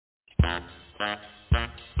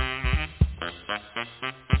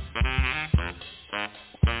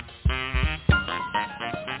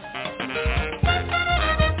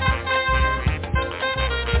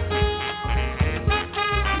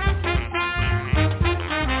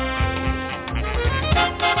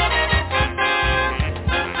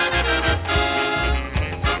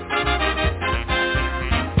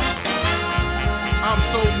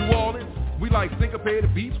Like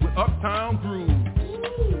syncopated beats with uptown grooves.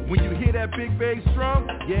 When you hear that big bass drum,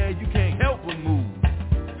 yeah, you can't help but move.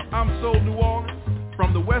 I'm so New Orleans,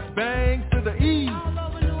 from the West Bank to the East.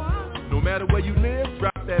 No matter where you live,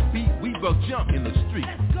 drop that beat, we buck jump in the street.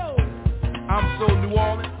 I'm so New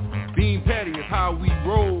Orleans, bean patty is how we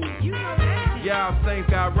roll. Yeah, our Saints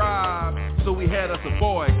got robbed, so we had us a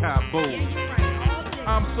boycott bowl.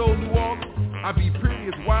 I'm so New Orleans, I be pretty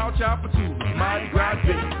as wild child Petula, mighty God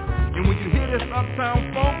Day. And when you hear this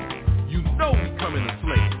uptown funk, you know we coming to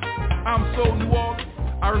slay. I'm so New Orleans,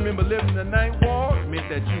 I remember living in the ninth ward, meant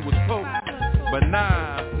that you was poor. But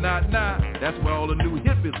nah, that's where all the new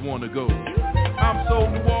hippies wanna go. I'm so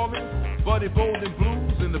New Orleans, Buddy Bolden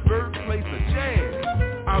Blues in the birthplace of jazz.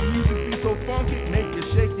 Our music be so funky, make you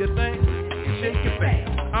shake your thing, and shake your bang.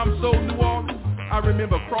 I'm so New Orleans, I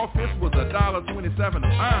remember crawfish was $1.27 a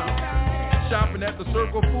pound. Shopping at the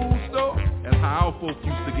Circle Food Store, that's how our folk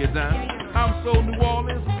used to get down. I'm so New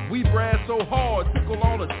Orleans, we brag so hard, tickle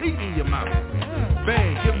all the teeth in your mouth.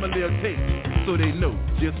 Bang, give them a little taste, so they know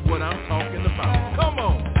just what I'm talking about. Come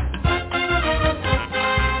on.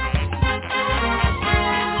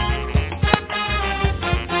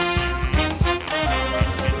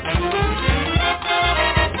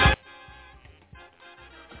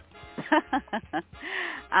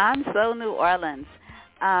 I'm so New Orleans.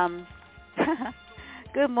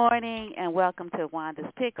 Good morning and welcome to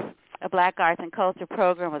Wanda's Picks, a Black Arts and Culture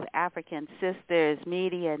program with African Sisters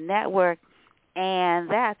Media Network, and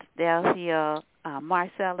that's Delcia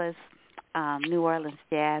Marcellus New Orleans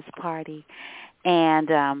Jazz Party. And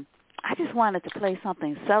I just wanted to play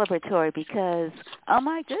something celebratory because, oh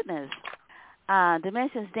my goodness,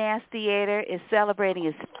 Dimensions Dance Theater is celebrating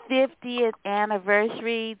its 50th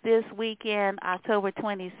anniversary this weekend, October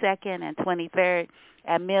 22nd and 23rd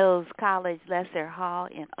at Mills College Lesser Hall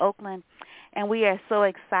in Oakland. And we are so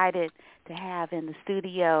excited to have in the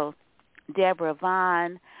studio Deborah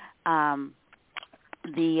Vaughn.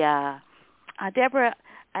 Deborah,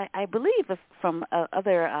 I believe from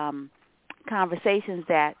other conversations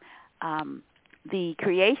that the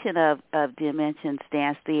creation of Dimensions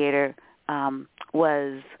Dance Theater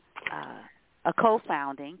was a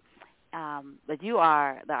co-founding, but you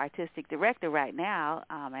are the artistic director right now,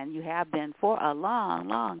 and you have been for a long,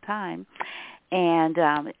 long time. And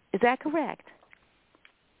is that correct?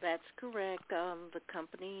 That's correct. The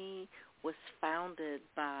company was founded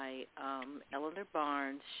by Eleanor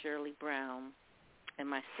Barnes, Shirley Brown, and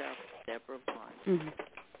myself, Deborah Vaughn.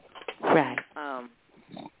 Mm-hmm. Right.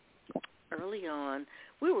 Early on,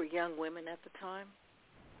 we were young women at the time.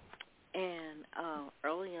 And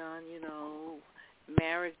early on, you know,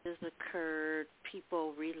 marriages occurred,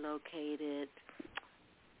 people relocated,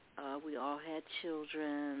 we all had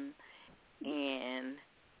children, and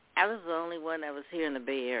I was the only one that was here in the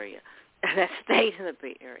Bay Area, that stayed in the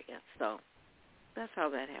Bay Area. So that's how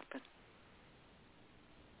that happened.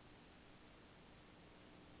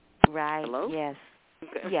 Right. Hello? Yes.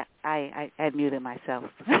 Okay. Yeah, I muted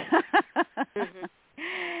myself. Mm-hmm.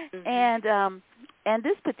 Mm-hmm. And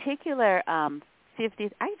this particular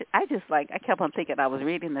 50th, I kept on thinking I was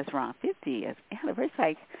reading this wrong. 50th anniversary.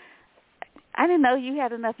 Like, I didn't know you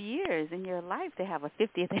had enough years in your life to have a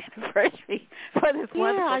 50th anniversary for this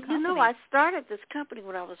wonderful company. Yeah, you know, I started this company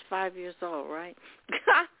when I was 5 years old, right?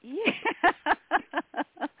 Yeah.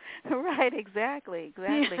 Right, exactly.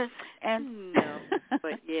 Yeah. And no,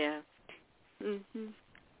 but yeah. Mhm.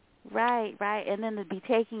 Right. And then to be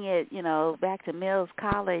taking it, you know, back to Mills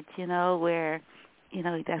College, you know, where, you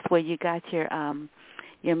know, that's where you got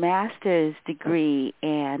your master's degree,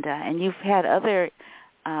 and you've had other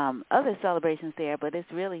celebrations there, but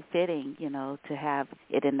it's really fitting, you know, to have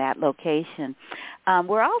it in that location.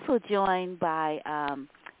 We're also joined by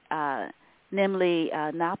Nimli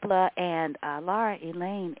Napla and Laura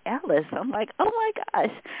Elaine Ellis. I'm like, oh my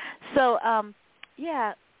gosh. So,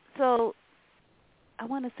 so I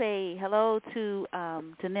want to say hello to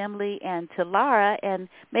Nimli and to Laura, and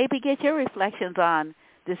maybe get your reflections on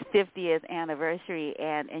this 50th anniversary.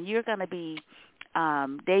 And you're going to be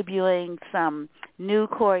debuting some new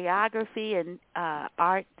choreography and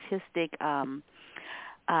artistic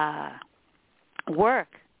work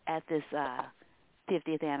at this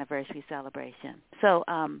 50th anniversary celebration. So,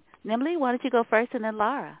 Nimli, why don't you go first, and then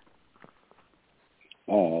Laura?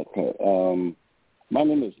 Okay. My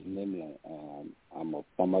name is Nimla. I'm a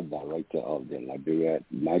former director of the Liberia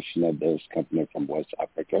National Dance Company from West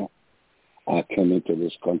Africa. I came into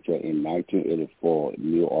this country in 1984,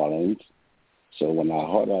 New Orleans. So when I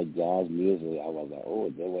heard that jazz music, I was like, oh,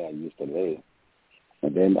 that's where I used to live.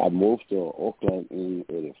 And then I moved to Oakland in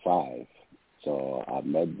 85. So I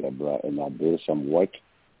met Deborah and I did some work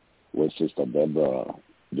with Sister Deborah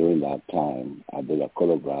during that time. I did a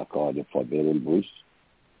choreograph called The Forbidden Bush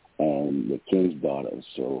and The King's Daughter.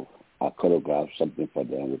 So I choreographed something for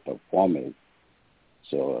them with performance.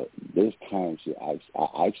 So this time I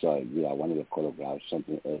asked her, yeah, I wanted to choreograph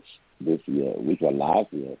something else this year, which was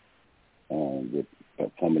last year. And they're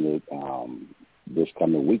performing it this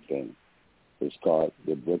coming weekend. It's called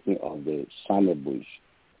The Breaking of the Summer Bush.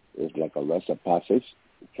 It's like a rite of passage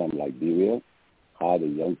from Liberia, how the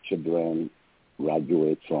young children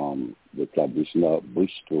graduate from the traditional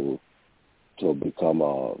bush school to become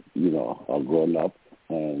a grown up,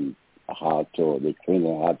 and how to they train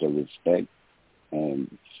them how to respect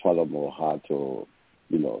and furthermore how to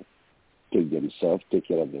take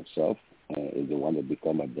care of themselves. And if they want to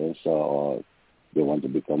become a dancer or they want to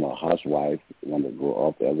become a housewife, want to grow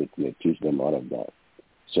up, everything, they teach them all of that.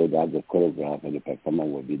 So that's the choreograph and the performance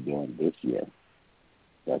we'll be doing this year.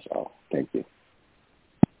 That's all. Thank you.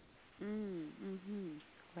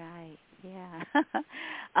 Right. Yeah.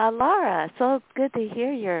 Laura, so good to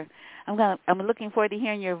hear I'm looking forward to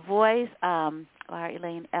hearing your voice. Laura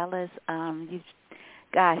Elaine Ellis,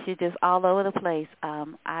 you're just all over the place.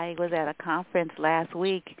 I was at a conference last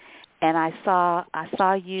week and I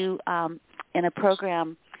saw you in a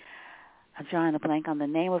program. I'm drawing a blank on the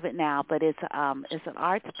name of it now, but it's an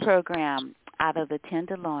arts program out of the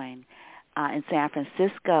Tenderloin in San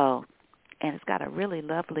Francisco, and it's got a really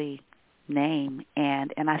lovely name.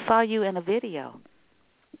 And I saw you in a video,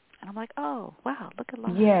 and I'm like, oh wow, look at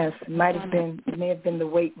Laura. Yes, it may have been the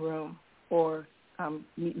Weight Room or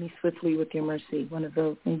Meet Me Swiftly with Your Mercy, one of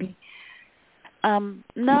those maybe.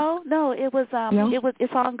 No, it was no?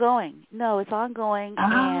 it's ongoing. No, it's ongoing.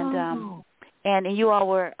 Oh. And you all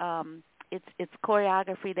were it's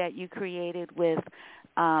choreography that you created with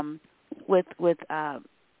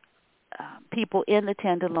people in the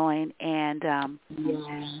Tenderloin and I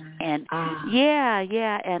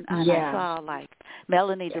saw like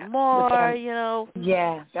Melanie DeMore,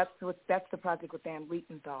 Yeah, that's the project with Ann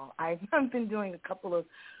Wheatonthal. I've been doing a couple of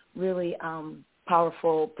really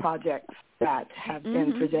powerful projects that have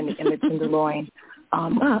been presented in the Tenderloin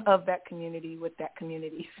of that community with that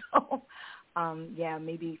community. So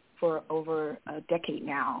maybe for over a decade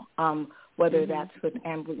now, whether that's with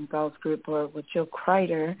Ann Wheatenthal's group or with Jill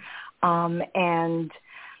Kreider. And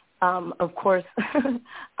of course,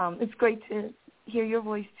 it's great to hear your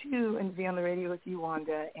voice, too, and be on the radio with you,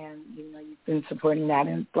 Wanda. And, you've been supporting that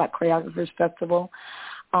in Black Choreographers Festival.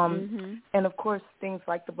 And, of course, things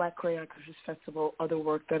like the Black Choreographers Festival, other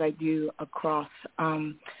work that I do across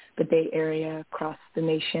the Bay Area, across the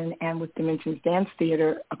nation, and with Dimensions Dance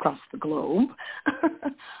Theater across the globe,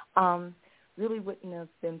 really wouldn't have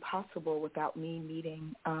been possible without me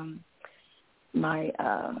meeting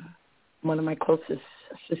one of my closest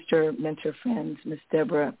sister mentor friends, Miss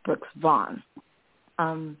Deborah Brooks Vaughn.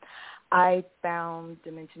 I found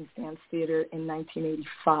Dimensions Dance Theater in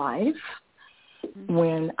 1985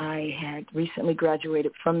 when I had recently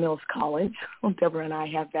graduated from Mills College. Well, Deborah and I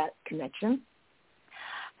have that connection.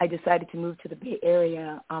 I decided to move to the Bay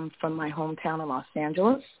Area from my hometown in Los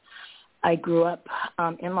Angeles. I grew up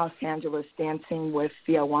in Los Angeles dancing with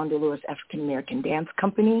the Wanda Lewis African American Dance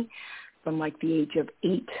Company from like the age of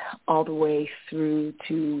 8 all the way through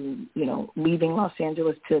to, leaving Los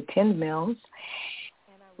Angeles to attend Mills.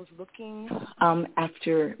 And I was looking,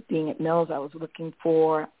 after being at Mills, I was looking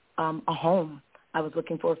for a home. I was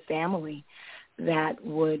looking for a family that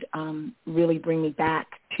would really bring me back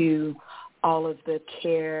to all of the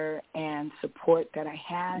care and support that I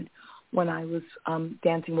had when I was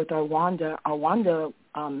dancing with our Wanda. Our Wanda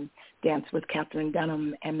danced with Catherine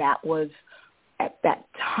Dunham, and that was, at that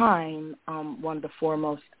time, one of the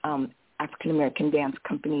foremost African-American dance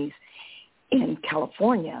companies in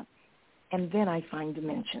California. And then I find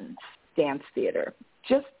Dimensions Dance Theater,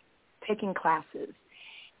 just taking classes.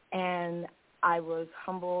 And I was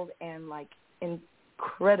humbled and,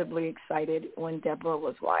 incredibly excited when Deborah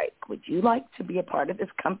was like, would you like to be a part of this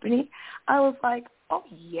company? I was like, oh,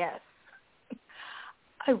 yes,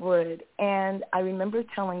 I would. And I remember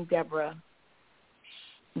telling Deborah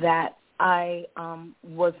that I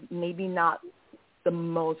was maybe not the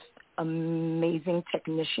most amazing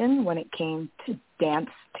technician when it came to dance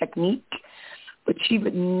technique, but she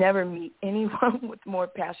would never meet anyone with more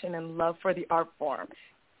passion and love for the art form.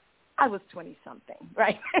 I was 20-something,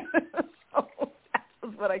 right? So that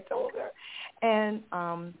was what I told her. And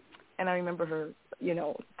I remember her,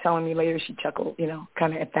 telling me later, she chuckled,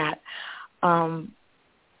 kind of at that.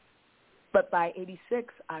 But by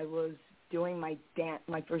 86, I was doing my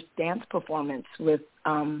first dance performance with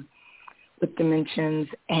Dimensions,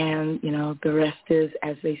 and, the rest is,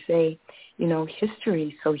 as they say,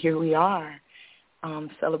 history. So here we are,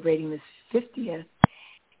 celebrating this 50th.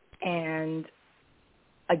 And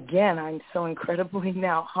again, I'm so incredibly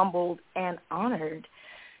now humbled and honored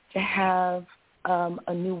to have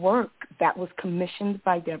a new work that was commissioned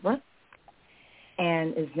by Deborah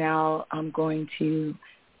and is now going to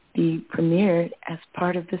be premiered as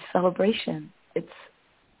part of this celebration. It's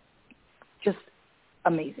just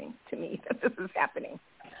amazing to me that this is happening.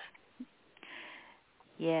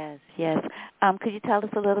 Yes. Could you tell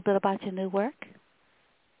us a little bit about your new work?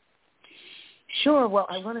 Sure. Well,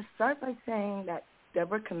 I want to start by saying that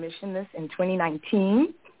Deborah commissioned this in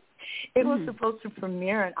 2019. It was supposed to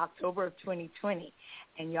premiere in October of 2020.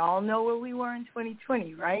 And y'all know where we were in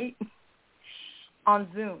 2020, right? On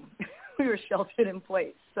Zoom. We were sheltered in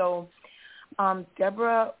place. So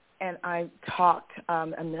Deborah and I talked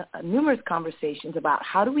numerous conversations about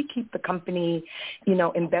how do we keep the company,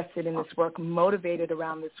 invested in this work, motivated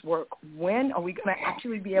around this work. When are we going to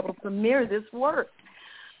actually be able to premiere this work?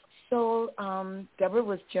 So Deborah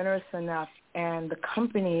was generous enough, and the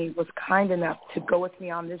company was kind enough to go with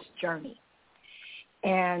me on this journey.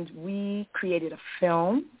 And we created a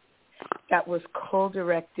film that was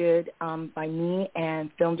co-directed by me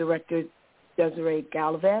and film director Desiree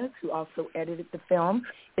Galvez, who also edited the film.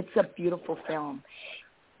 It's a beautiful film.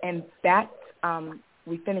 And that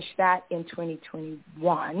we finished that in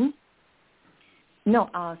 2021.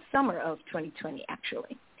 No, summer of 2020,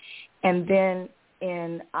 actually. And then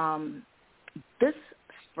in this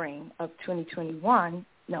spring of 2021,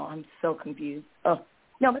 no, I'm so confused. Oh,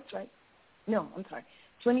 no, that's right. No, I'm sorry.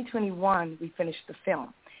 2021, we finished the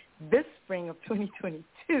film. This spring of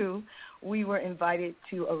 2022, we were invited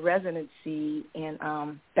to a residency in,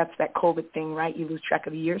 that's that COVID thing, right? You lose track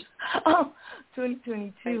of the years.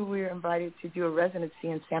 2022, we were invited to do a residency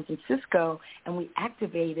in San Francisco, and we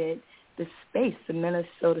activated the space, the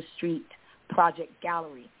Minnesota Street Project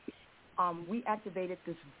Gallery. We activated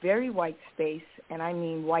this very white space, and I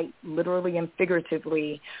mean white literally and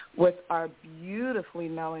figuratively, with our beautifully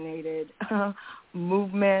melanated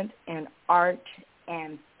movement and art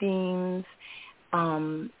and themes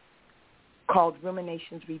called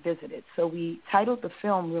Ruminations Revisited. So we titled the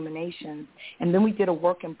film Ruminations, and then we did a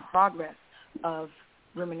work in progress of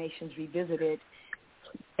Ruminations Revisited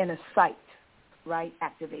in a site, right,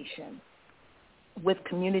 activation with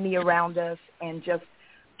community around us and just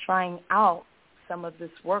trying out some of this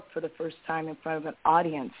work for the first time in front of an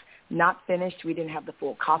audience. Not finished. We didn't have the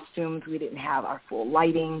full costumes. We didn't have our full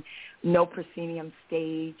lighting. No proscenium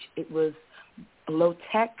stage. It was low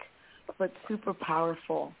tech, but super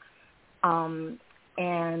powerful. And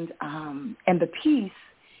the piece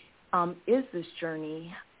is this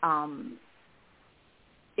journey.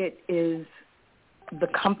 It is the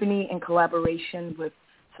company in collaboration with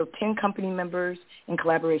 10 company members in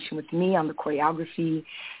collaboration with me on the choreography,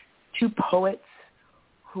 2 poets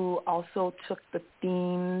who also took the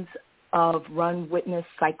themes of Run, Witness,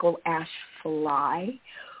 Cycle, Ash, Fly,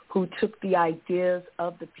 who took the ideas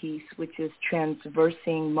of the piece, which is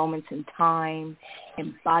transversing moments in time,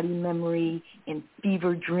 in body memory, in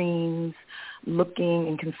fever dreams, looking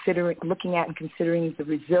at and considering the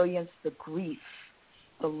resilience, the grief,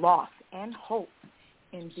 the loss, and hope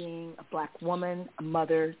in being a Black woman, a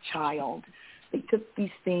mother, child. They took these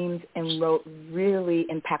themes and wrote really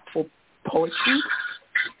impactful poetry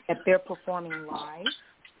that they're performing live.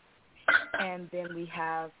 And then we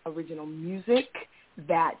have original music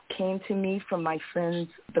that came to me from my friends,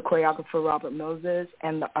 the choreographer Robert Moses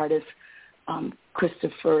and the artist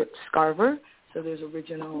Christopher Scarver. So there's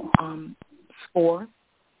original score.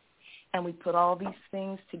 And we put all these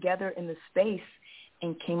things together in the space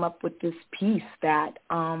and came up with this piece that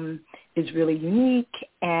is really unique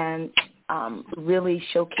and really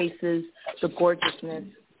showcases the gorgeousness,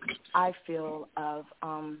 I feel, of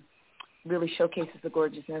really showcases the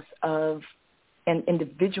gorgeousness of an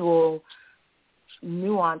individual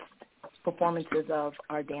nuanced performances of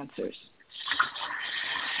our dancers.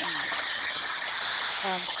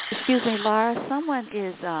 Excuse me, Laura, someone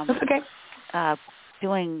is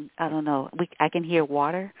doing, I don't know, I can hear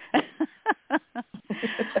water.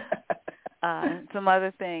 Some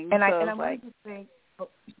other things. And I wanted to say,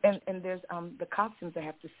 and there's the costumes, I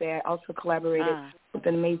have to say. I also collaborated with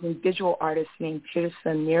with an amazing visual artist named Tirsa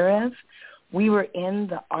Nerev. We were in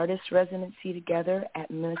the artist residency together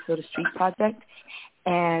at Minnesota Street Project,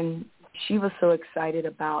 and she was so excited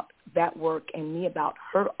about that work and me about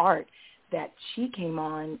her art that she came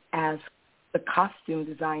on as the costume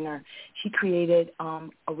designer. She created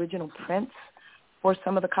original prints for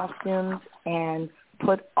some of the costumes and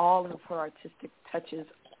put all of her artistic touches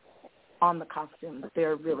on the costumes.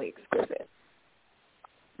 They're really exquisite.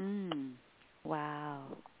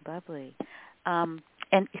 Wow, lovely. And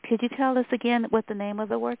could you tell us again what the name of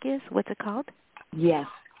the work is? What's it called? Yes,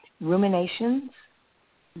 Ruminations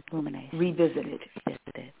Revisited.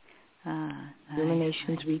 Nice.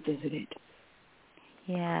 Ruminations Revisited.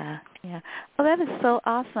 Yeah. Well, that is so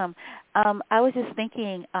awesome. I was just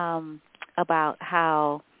thinking about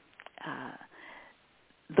how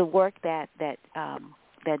the work that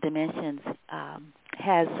Dimensions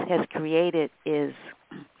has created is,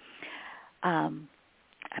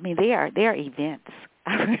 they are events.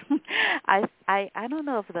 I don't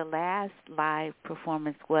know if the last live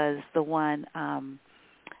performance was the one on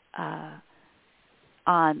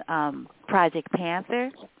Project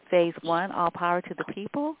Panther, Phase 1, All Power to the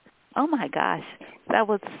People. Oh my gosh, that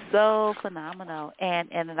was so phenomenal. And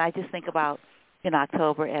I just think about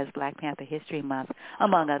October as Black Panther History Month,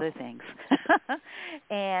 among other things.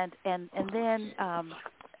 and then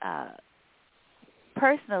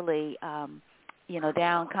personally,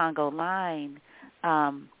 down Congo line,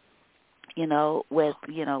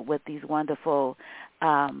 with these wonderful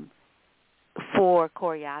 4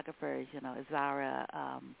 choreographers, Zara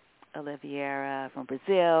Oliveira from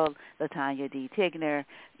Brazil, Latanya D. Tigner,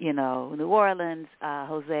 New Orleans,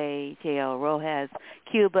 Jose Cheo Rojas,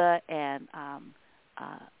 Cuba, and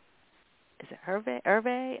is it Hervé?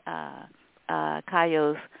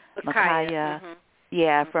 Kayos Makaya,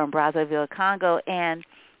 from Brazzaville, Congo, and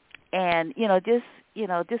just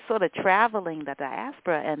sort of traveling the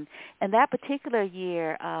diaspora, and that particular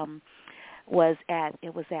year was at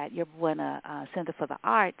Yerba Buena Center for the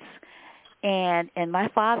Arts. And my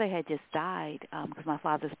father had just died because my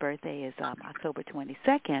father's birthday is October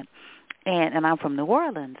 22nd, and I'm from New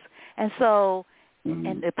Orleans, and so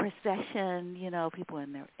and the procession, people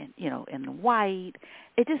in white,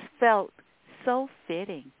 it just felt so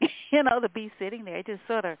fitting, to be sitting there. It just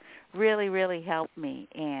sort of really, really helped me,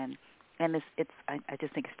 and I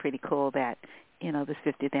just think it's pretty cool that this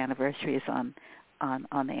 50th anniversary is on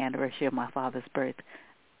the anniversary of my father's birth.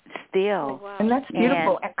 Still, wow. And that's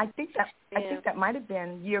beautiful. And I think that might have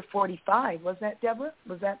been year 45. Was that, Deborah?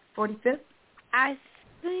 Was that 45th? I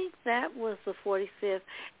think that was the 45th,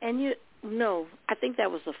 and I think that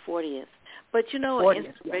was the 40th. But 40th, an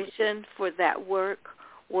inspiration for that work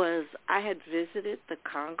was I had visited the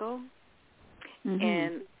Congo,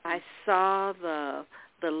 and I saw the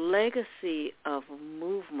legacy of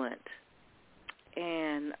movement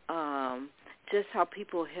and just how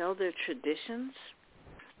people held their traditions.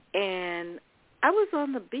 And I was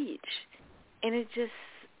on the beach, and it just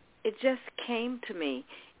came to me.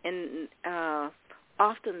 And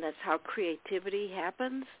often that's how creativity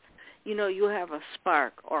happens. You'll have a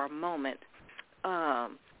spark or a moment.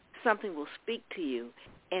 Something will speak to you.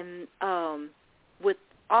 And with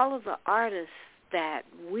all of the artists that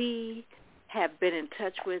we have been in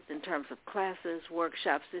touch with in terms of classes,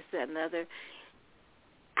 workshops, this, that, and other,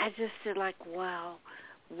 I just said, wow,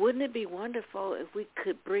 wouldn't it be wonderful if we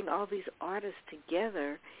could bring all these artists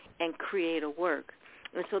together and create a work?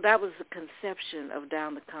 And so that was the conception of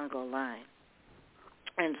Down the Congo Line.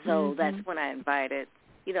 And so that's when I invited,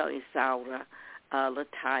 Isaura,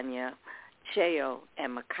 Latanya, Cheo,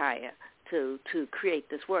 and Makaya to create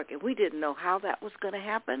this work. And we didn't know how that was going to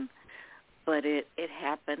happen, but it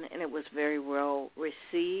happened, and it was very well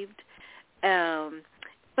received.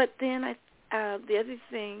 But then the other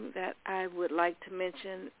thing that I would like to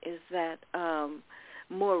mention is that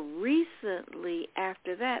more recently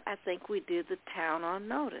after that, I think we did the Town on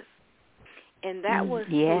Notice, and that was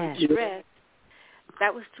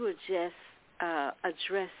to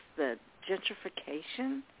address the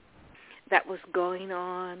gentrification that was going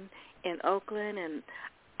on in Oakland. And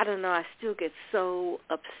I don't know, I still get so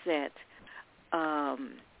upset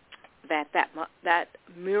that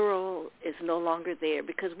mural is no longer there,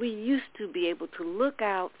 because we used to be able to look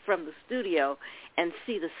out from the studio and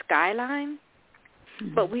see the skyline,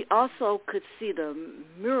 but we also could see the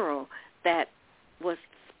mural that was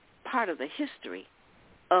part of the history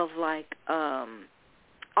of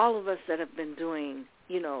all of us that have been doing,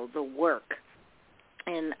 the work.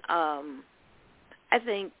 And I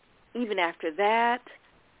think even after that,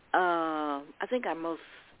 I think our most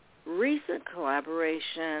recent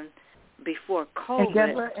collaboration before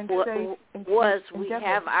COVID and Deborah, we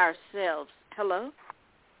have ourselves. Hello?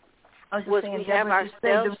 I was just saying, we Deborah, have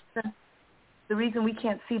ourselves. The reason we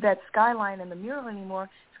can't see that skyline in the mural anymore is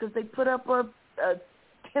because they put up a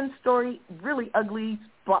 10-story, really ugly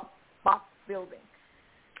box building.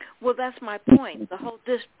 Well, that's my point. The whole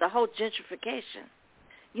gentrification,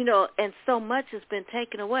 and so much has been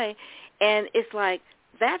taken away, and it's like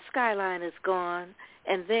that skyline is gone.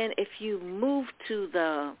 And then if you move to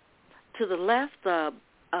the left, the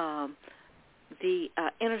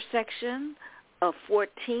intersection of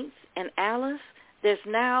 14th and Alice, there's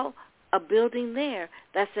now a building there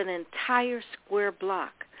that's an entire square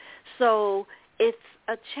block. So it's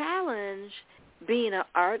a challenge being an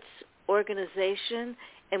arts organization.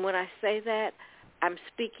 And when I say that, I'm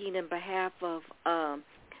speaking in behalf of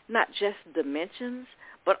not just Dimensions,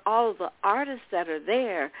 but all of the artists that are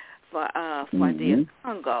there for the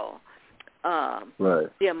Congo, the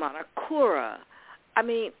Amanakura. I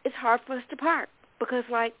mean, it's hard for us to park because,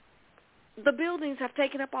 like, the buildings have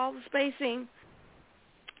taken up all the spacing.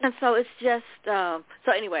 And so it's just, so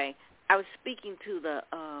anyway, I was speaking to the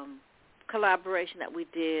collaboration that we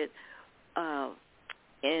did the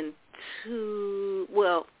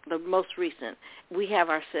most recent, We Have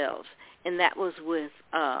Ourselves, and that was with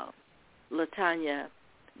LaTanya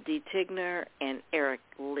D. Tigner and Eric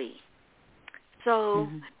Lee. So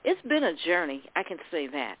it's been a journey, I can say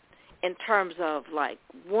that, in terms of, like,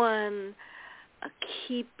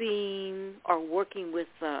 keeping or working with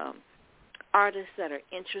artists that are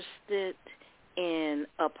interested in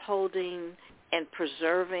upholding and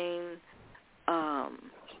preserving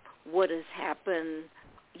what has happened,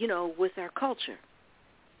 with our culture.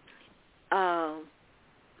 And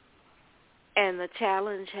the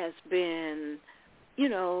challenge has been,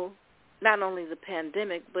 not only the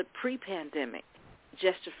pandemic, but pre-pandemic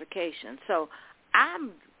justification. So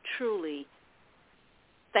I'm truly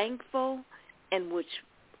thankful and with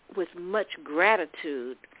much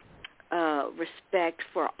gratitude, respect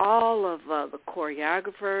for all of the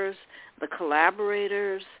choreographers, the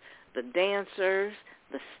collaborators, the dancers,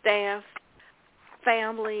 the staff,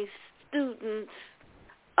 families, students,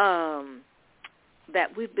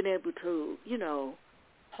 that we've been able to,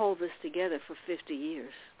 hold this together for 50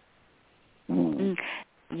 years.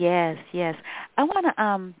 Yes. I want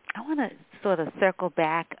to sort of circle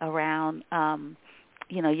back around,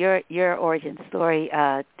 your origin story,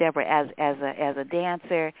 Deborah, as a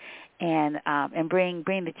dancer, and bring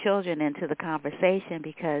the children into the conversation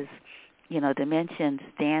because, Dimensions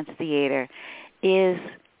Dance Theater is.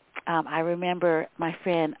 I remember my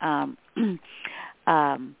friend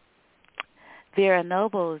Vera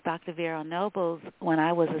Nobles, Dr. Vera Nobles, when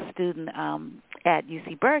I was a student at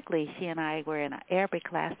UC Berkeley. She and I were in an Arabic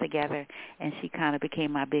class together, and she kind of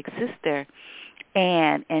became my big sister.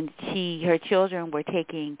 And her children were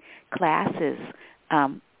taking classes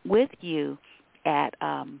with you at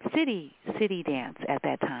City Dance at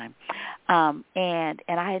that time, and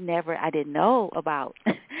I didn't know about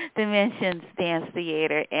Dimensions Dance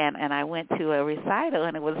Theater, and I went to a recital,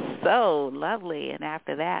 and it was so lovely. And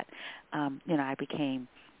after that, I became,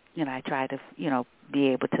 I tried to, be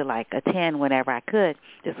able to, like, attend whenever I could.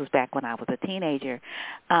 This was back when I was a teenager.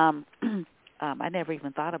 I never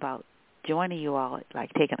even thought about joining you all,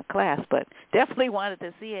 like taking a class, but definitely wanted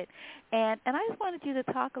to see it. And I just wanted you to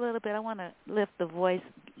talk a little bit. I want to lift the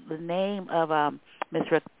name of Miss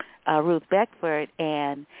Ruth Beckford,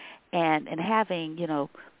 and having,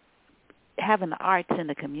 having the arts in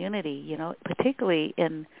the community, particularly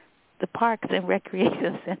in the Parks and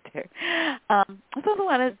Recreation Center. I also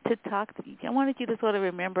wanted to talk to you. I wanted you to sort of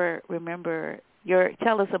remember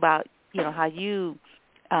tell us about, how you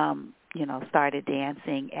started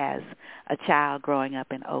dancing as a child growing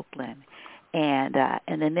up in Oakland. And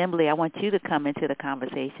then, Nimbley, I want you to come into the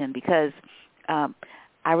conversation because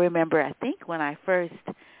I remember, I think when I first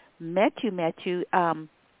met you,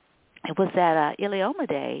 it was at Ilioma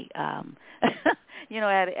Day, at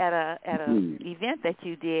a event that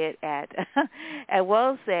you did at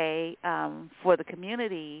Wose for the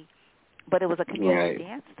community. But it was a community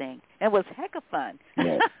dance thing. It was heck of fun.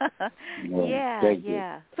 Yeah.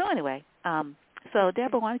 So anyway, so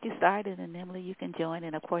Deborah, why don't you start, and then Emily, you can join,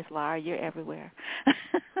 and of course, Laura, you're everywhere.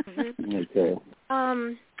 Okay.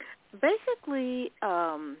 Basically,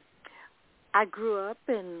 I grew up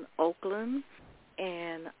in Oakland,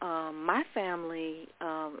 and my family,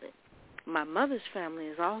 my mother's family,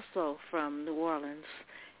 is also from New Orleans.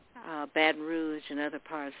 Baton Rouge and other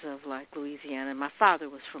parts of, like, Louisiana. My father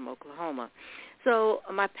was from Oklahoma. So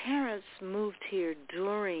my parents moved here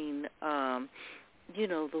during, the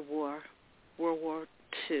war, World War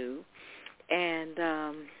II. And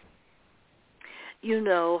you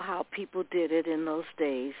know how people did it in those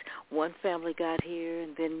days. One family got here,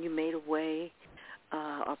 and then you made a way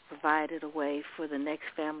or provided a way for the next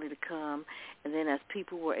family to come. And then as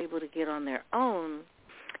people were able to get on their own,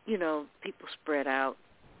 you know, people spread out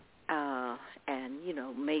and, you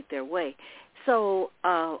know, made their way. So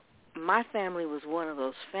my family was one of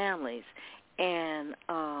those families. And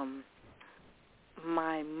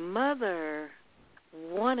my mother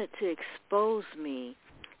wanted to expose me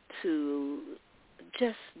to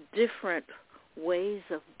just different ways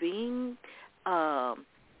of being,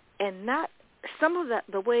 and not some of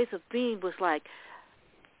the ways of being was like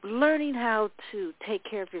learning how to take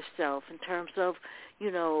care of yourself in terms of,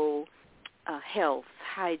 you know, health,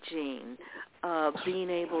 hygiene, being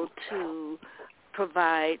able to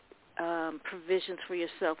provide provisions for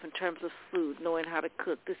yourself in terms of food, knowing how to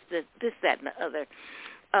cook this, that, and the other.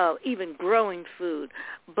 Even growing food.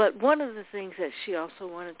 But one of the things that she also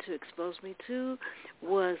wanted to expose me to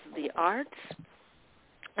was the arts.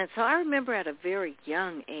 And so I remember at a very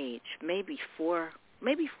young age, maybe 4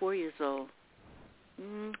 years old,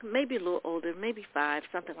 maybe a little older, maybe 5,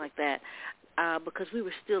 something like that, because we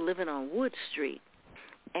were still living on Wood Street.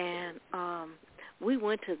 And we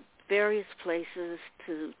went to various places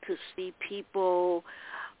to see people,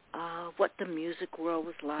 what the music world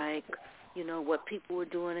was like, you know, what people were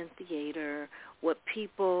doing in theater, what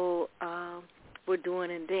people were doing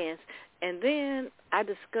in dance. And then I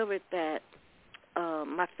discovered that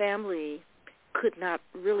my family could not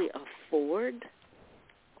really afford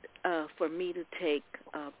for me to take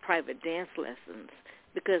private dance lessons,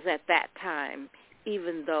 because at that time,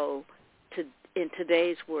 even though in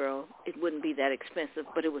today's world it wouldn't be that expensive,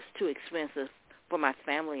 but it was too expensive for my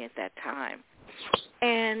family at that time.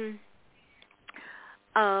 And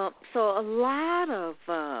so a lot of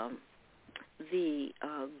the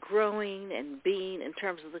growing and being in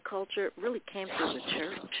terms of the culture really came through the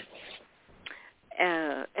church.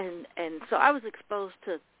 And so I was exposed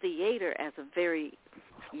to theater at a very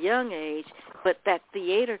young age, but that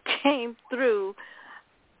theater came through.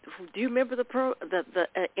 Do you remember the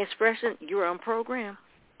expression, "You were on program"?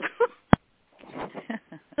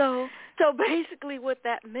 So basically what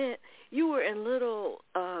that meant, you were in little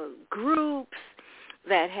groups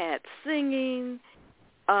that had singing,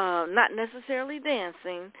 not necessarily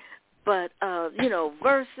dancing, but, you know,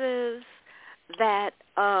 verses that,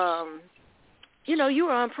 you know, you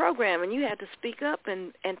were on program and you had to speak up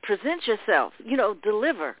and present yourself, you know,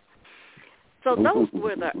 deliver. So those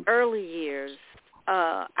were the early years,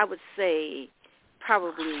 I would say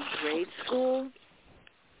probably grade school.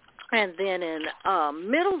 And then in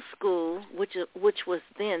middle school, which was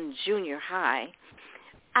then junior high,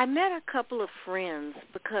 I met a couple of friends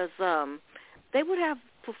because they would have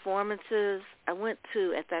performances. I went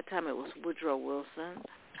to, at that time it was Woodrow Wilson.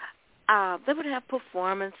 They would have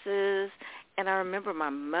performances, and I remember my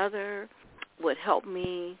mother would help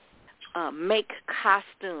me make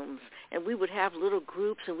costumes, and we would have little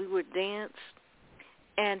groups, and we would dance.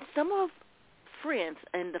 And some of friends,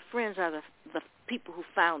 and the friends are the people who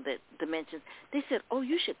founded Dimensions, they said, "Oh,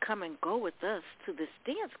 you should come and go with us to this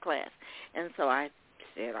dance class." And so I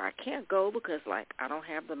said, "I can't go because, like, I don't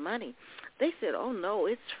have the money." They said, "Oh, no,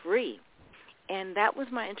 it's free." And that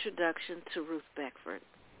was my introduction to Ruth Beckford.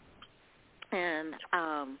 And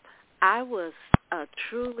I was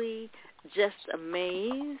truly just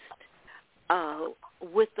amazed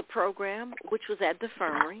with the program, which was at the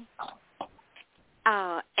Infirmary,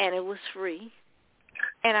 and it was free.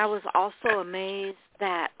 And I was also amazed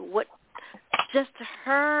that just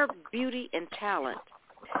her beauty and talent.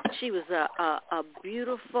 She was a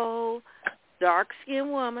beautiful,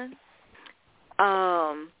 dark-skinned woman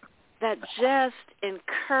that just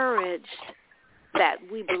encouraged that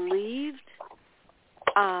we believed,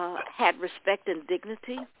 had respect and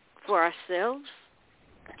dignity for ourselves.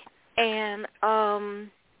 And,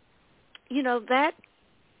 you know, that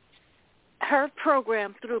her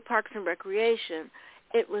program through Parks and Recreation,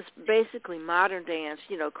 it was basically modern dance,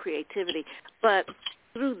 you know, creativity. But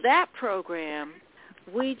through that program,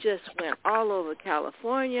 we just went all over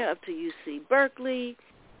California, up to UC Berkeley,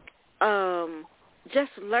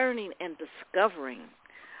 just learning and discovering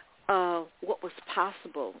what was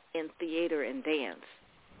possible in theater and dance.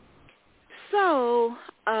 So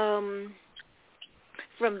from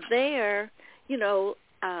there, you know,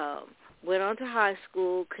 went on to high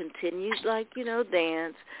school, continued, like, you know,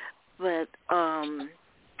 dance. But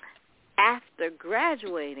after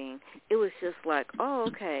graduating, it was just like, oh,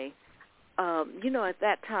 okay. You know, at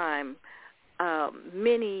that time,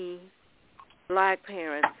 many black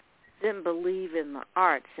parents didn't believe in the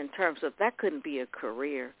arts in terms of that couldn't be a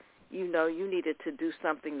career. You know, you needed to do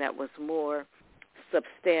something that was more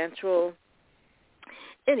substantial.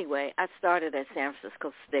 Anyway, I started at San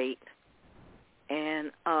Francisco State,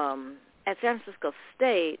 and at San Francisco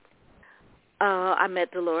State, I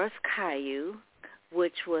met Dolores Caillou,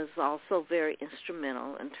 which was also very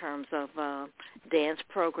instrumental in terms of dance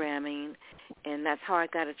programming, and that's how I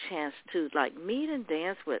got a chance to meet and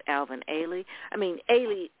dance with Alvin Ailey.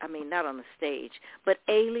 Not on the stage, but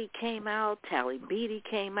Ailey came out, Tally Beatty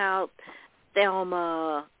came out,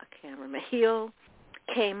 Thelma, I can't remember, Hill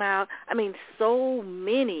came out. So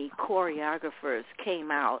many choreographers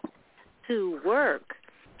came out to work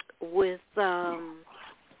with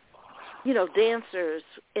dancers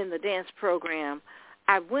in the dance program.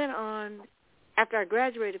 I went on, after I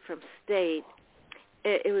graduated from State,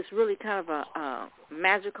 it was really kind of a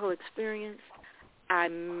magical experience.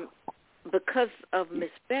 Because of Miss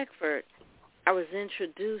Beckford, I was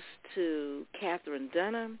introduced to Katherine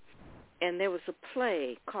Dunham, and there was a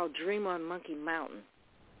play called Dream on Monkey Mountain.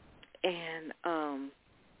 And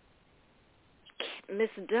Miss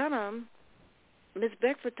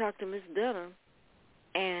Beckford talked to Miss Dunham,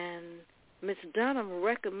 and Miss Dunham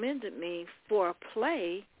recommended me for a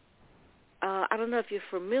play. I don't know if you're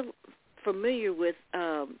familiar with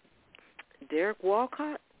Derek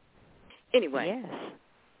Walcott. Anyway.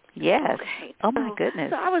 Yes. Okay. Oh my goodness.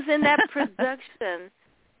 So I was in that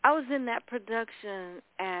production.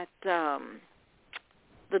 At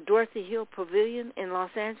the Dorothy Hill Pavilion in Los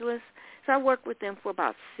Angeles. So I worked with them for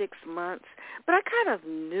about 6 months. But I kind of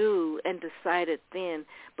knew and decided then,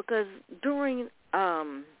 because during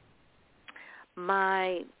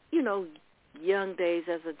my, young days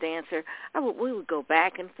as a dancer, we would go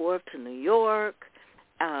back and forth to New York.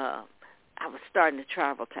 I was starting to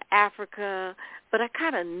travel to Africa, but I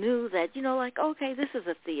kind of knew that, okay, this is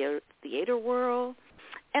a theater world,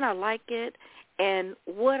 and I like it. And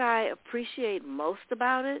what I appreciate most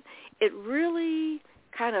about it, it really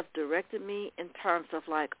kind of directed me in terms of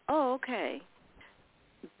okay,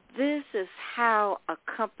 this is how a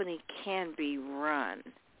company can be run.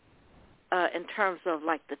 In terms of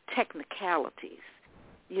the technicalities,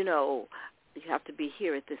 you have to be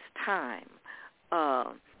here at this time.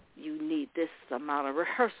 You need this amount of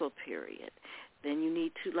rehearsal period. Then you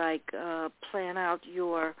need to plan out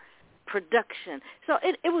your production. So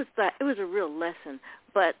it was a real lesson.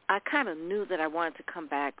 But I kind of knew that I wanted to come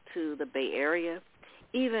back to the Bay Area,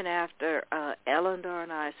 even after Eleanor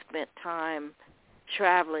and I spent time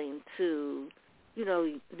traveling to,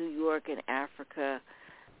 New York and Africa.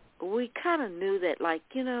 We kind of knew that,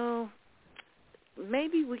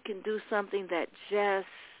 maybe we can do something that just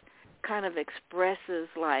kind of expresses,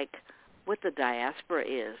 what the diaspora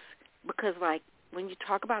is. Because, when you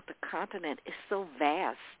talk about the continent, it's so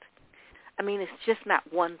vast. It's just not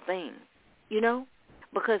one thing,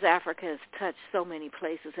 because Africa has touched so many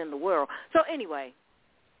places in the world. So anyway,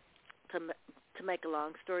 to make a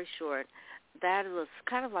long story short, that was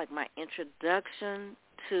kind of my introduction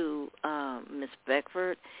to Miss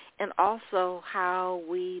Beckford, and also how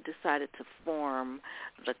we decided to form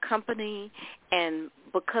the company. And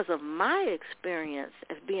because of my experience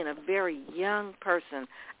as being a very young person,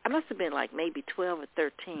 I must have been maybe 12 or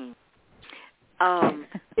 13,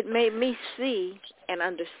 it made me see and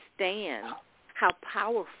understand how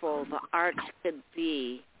powerful the arts could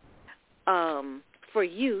be for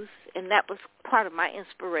youth, and that was part of my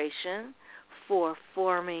inspiration for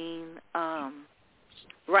forming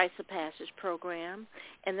Rites of Passage program.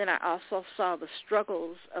 And then I also saw the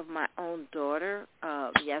struggles of my own daughter,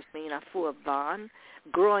 Yasmin Afua Vaughn,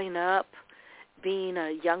 growing up, being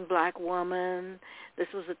a young black woman. This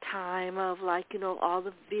was a time of all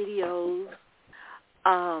the videos,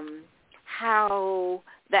 how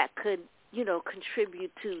that could,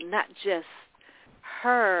 contribute to not just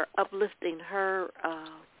her uplifting her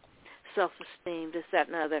self-esteem, this, that,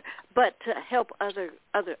 and other, but to help other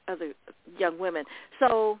young women.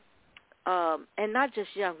 So, and not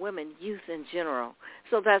just young women, youth in general.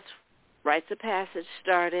 So that's Rites of Passage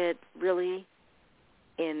started really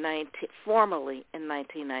formally in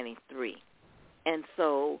 1993. And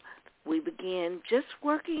so we began just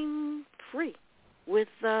working free with,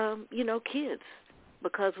 kids,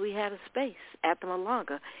 because we had a space at the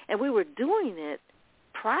Malanga. And we were doing it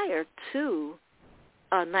prior to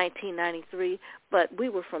 1993, but we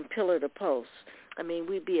were from pillar to post.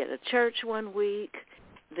 We'd be at a church one week,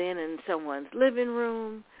 then in someone's living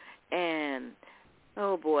room, and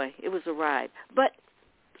oh boy, it was a ride. But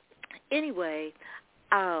anyway,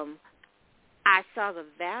 I saw the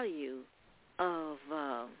value of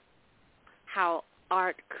how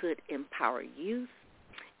art could empower youth,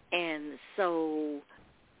 and so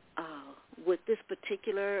with this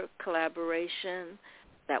particular collaboration,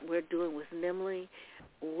 that we're doing with NIMLY,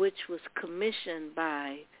 which was commissioned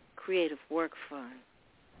by Creative Work Fund.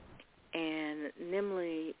 And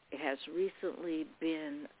NIMLY has recently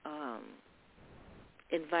been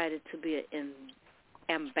invited to be an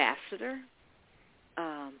ambassador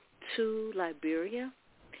to Liberia.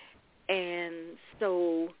 And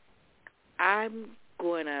so I'm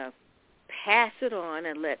going to pass it on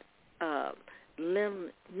and let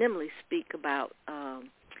NIMLY speak about,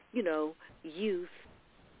 youth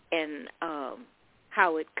and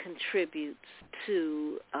how it contributes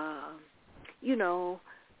to,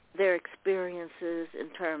 their experiences in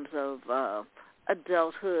terms of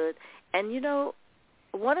adulthood. And,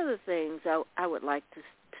 one of the things I would like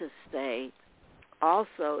to say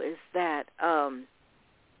also is that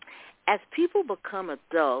as people become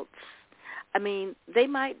adults, I mean, they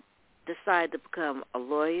might decide to become a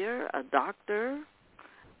lawyer, a doctor,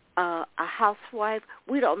 a housewife.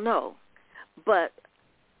 We don't know. But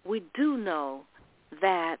we do know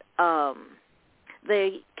that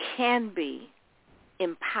they can be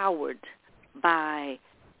empowered by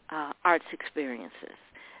arts experiences.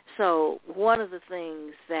 So one of the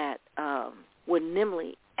things that when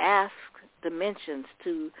NIMLY asked Dimensions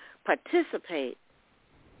to participate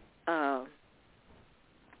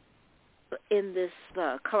in this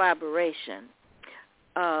collaboration,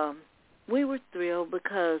 we were thrilled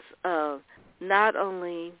because not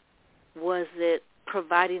only was it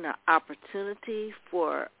providing an opportunity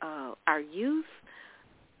for our youth,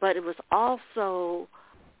 but it was also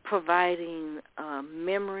providing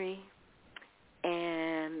memory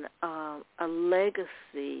and a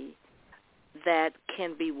legacy that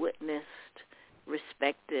can be witnessed,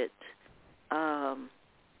 respected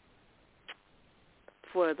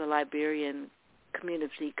for the Liberian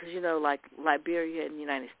community, because, Liberia and the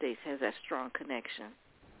United States has that strong connection.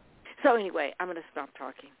 So anyway, I'm going to stop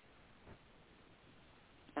talking.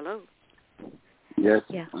 Hello? Yes.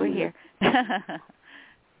 Yeah, we're here.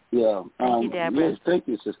 Yeah. Thank you, Deborah. Yes, thank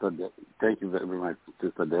you, Sister. Thank you very much,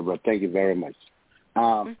 Sister Deborah. Thank you very much.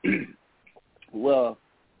 Well,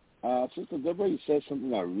 Sister Deborah, you said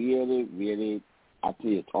something that really, really, I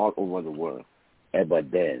think it's all over the world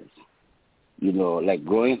about dance. Like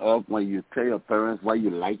growing up, when you tell your parents what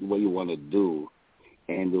you like, what you want to do,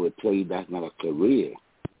 and they will tell you that's not a career.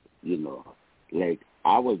 Like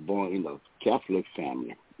I was born in a Catholic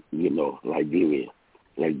family, Liberia.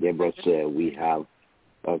 Like Deborah said, we have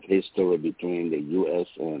a history between the U.S.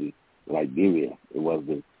 and Liberia. It was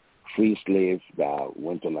the free slaves that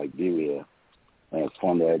went to Liberia and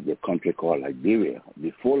founded the country called Liberia.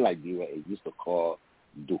 Before Liberia, it used to call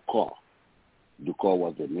Ducor. Ducor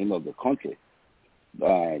was the name of the country.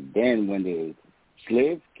 Then when the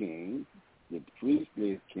slaves came, the free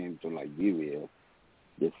slaves came to Liberia,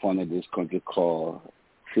 they founded this country called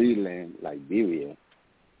Freeland, Liberia,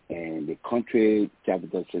 and the country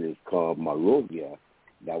capital city is called Monrovia,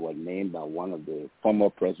 that was named by one of the former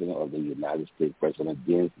president of the United States, President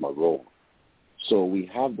James Monroe. So we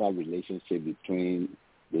have that relationship between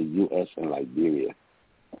the U.S. and Liberia.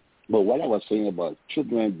 But what I was saying about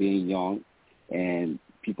children being young and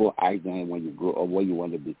people ask them when you grow up what you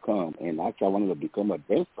want to become, and actually I wanted to become a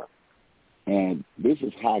dancer. And this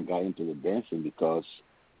is how I got into the dancing, because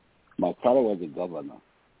my father was a governor.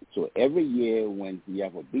 So every year when he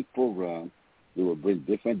have a big program, they will bring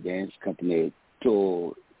different dance companies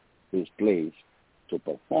to his place to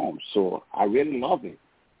perform. So I really love it.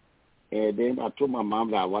 And then I told my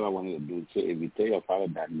mom that what I wanted to do. She said, if you tell your father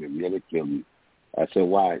that, he will really kill me. I said,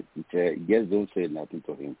 why? He said, just don't say nothing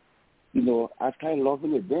to him. I started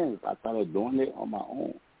loving the dance. I started doing it on my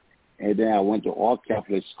own. And then I went to all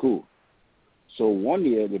Catholic school. So one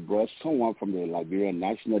year they brought someone from the Liberian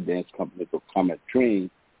National Dance Company to come and train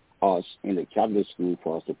us in the Catholic school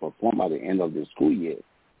for us to perform at the end of the school year.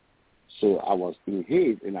 So I was in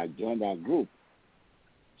his, and I joined that group.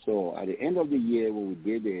 So at the end of the year, when we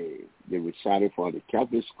did the recital for the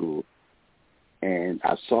Catholic school, and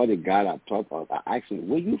I saw the guy I talked about, I asked him,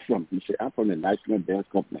 where you from? He said, I'm from the National Dance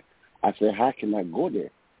Company. I said, how can I go there?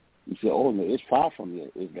 He said, oh, no, it's far from here.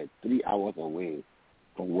 It's like 3 hours away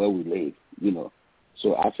from where we live,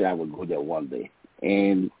 So I said I would go there one day.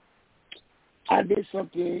 And I did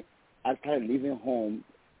something. I started leaving home,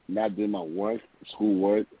 not doing my work,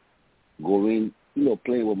 schoolwork, going,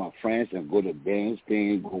 playing with my friends and go to dance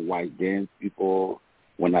thing, go watch dance people.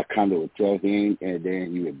 When I come, they would tell him, and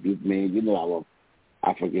then he would beat me. Our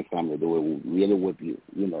African family, they would really whip you,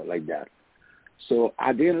 like that. So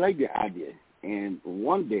I didn't like the idea. And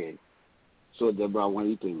one day, so Deborah, I want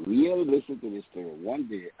you to really listen to this story. One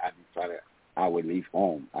day, I decided I would leave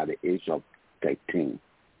home at the age of 13.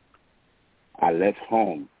 I left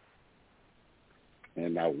home.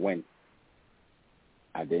 and I went.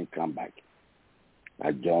 I didn't come back.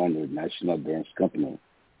 I joined the National Dance Company.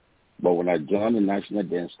 But when I joined the National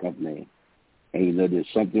Dance Company, and there's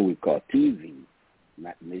something we call TV,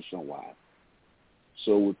 not nationwide.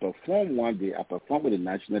 So we performed one day. I performed with the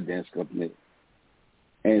National Dance Company,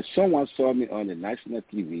 and someone saw me on the national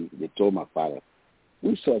TV. They told my father,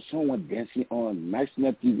 "We saw someone dancing on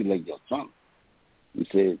national TV like your son." He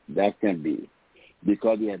said, "That can be,"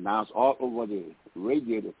 because they announced all over the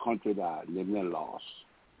radio the country that Nimlin lost.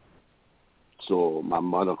 So my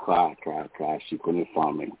mother cried. She couldn't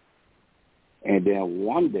find me. And then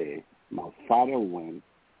one day, my father went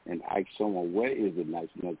and asked someone, "Where is the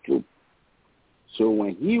national troop?" So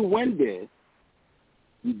when he went there,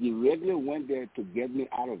 he directly went there to get me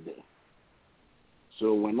out of there.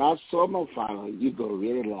 So when I saw my father, you go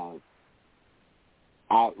really loud.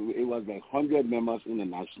 It was like 100 members in the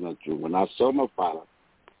national troop. When I saw my father,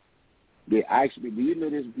 they asked me, "Do you know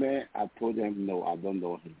this man?" I told them, "No, I don't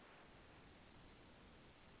know him."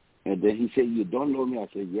 And then he said, "You don't know me?" I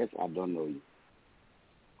said, "Yes, I don't know you."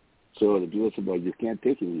 So the people said, "Well, you can't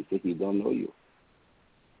take him." He said, "He don't know you."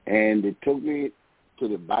 And they took me to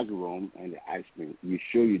the back room and they asked me, "You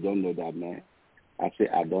sure you don't know that man?" I said,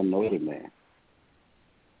 "I don't know the man."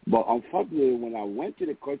 But unfortunately, when I went to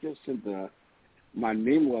the culture center, my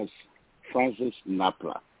name was Francis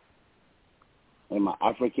Napla. And my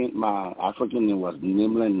African name was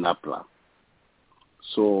Nimlin Napla.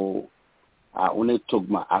 So I only took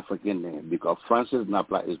my African name because Francis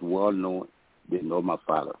Napla is well known. They know my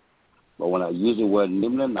father. But when I used the word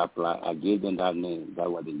Nimlin Napla, I gave them that name. That's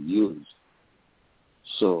what they used.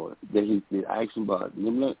 So they asked him about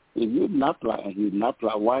Nimlin. If you're Napla and he's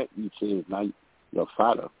Napla, why you say it's not your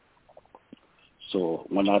father? So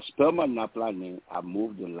when I spell my Napla name, I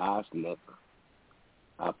moved the last letter.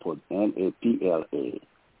 I put Napla.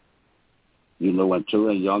 You know, when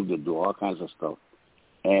children are young, they do all kinds of stuff.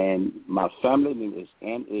 And my family name is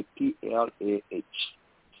Naplah.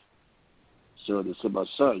 So they said, "But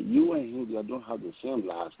sir, you and him, you don't have the same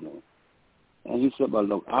last name." And he said, "But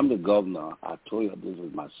look, I'm the governor. I told you this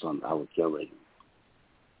is my son. I will carry him."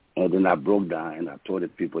 And then I broke down and I told the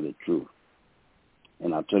people the truth.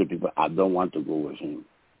 And I told the people, I don't want to go with him.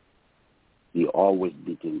 He always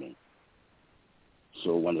beating me.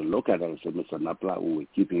 So when they look at it, they said, "Mr. Napla, we will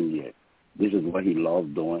keep him here. This is what he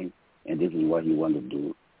loved doing, and this is what he wanted to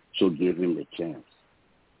do. So give him the chance."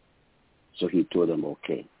 So he told them,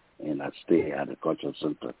 okay. And I stayed at the cultural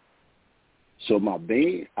center. So my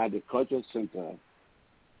being at the cultural center,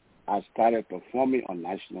 I started performing on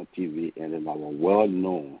national TV, and then I was well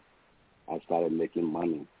known. I started making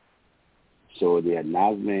money. So they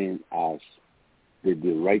announced me as the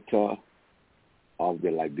director of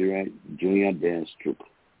the Liberian Junior Dance Troupe.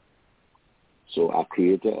 So I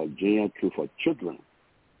created a junior troupe for children.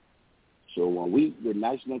 So when the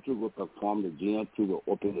national troupe will perform, the junior troupe will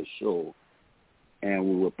open the show, and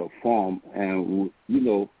we will perform, and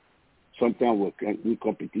sometimes in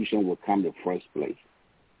competition will come the first place.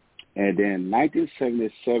 And then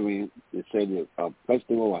 1977, they said a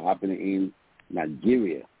festival was happening in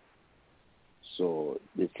Nigeria. So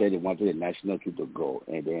they said they wanted the national troupe to go,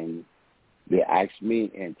 and then they asked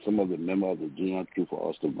me and some of the members of the junior troupe for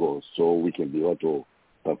us to go so we can be able to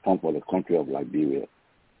perform for the country of Liberia.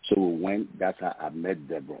 So we went. That's how I met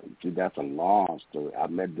Deborah. See, that's a long story. I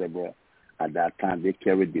met Deborah at that time. They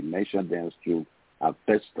carried the national dance troupe at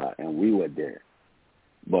Festa, and we were there.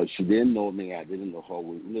 But she didn't know me. I didn't know her.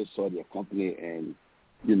 We really saw their company, and,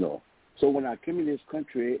 So when I came in this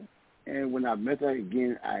country, and when I met her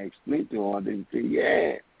again, I explained to her, they said,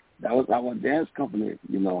 "Yeah, that was our dance company,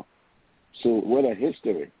 So what a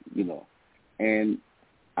history, And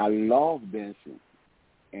I love dancing.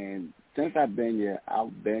 And since I've been here,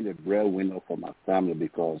 I've been the breadwinner for my family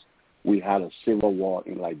because we had a civil war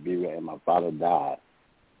in Liberia and my father died.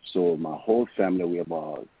 So my whole family, we were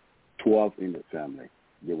about 12 in the family.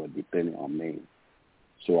 They were depending on me.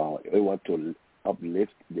 So I was able to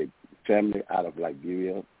uplift the family out of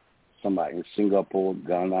Liberia, somebody in Singapore,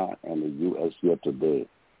 Ghana, and the U.S. here today.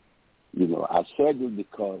 I said this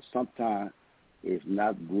because sometimes it's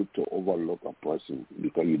not good to overlook a person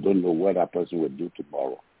because you don't know what that person will do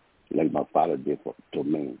tomorrow, like my father did to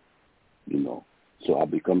me, So I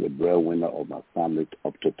become the breadwinner of my family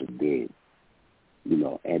up to today,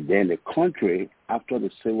 And then the country, after the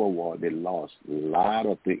Civil War, they lost a lot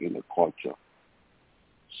of things in the culture.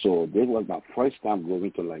 So this was my first time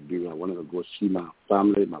going to Liberia. I wanted to go see my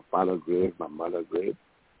family, my father's grave, my mother's grave.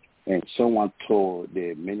 And someone told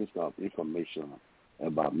the Minister of Information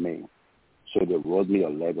about me. So they wrote me a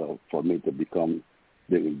letter for me to become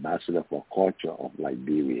the ambassador for culture of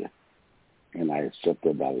Liberia. and I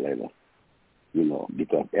accepted that letter,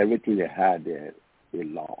 because everything they had there, they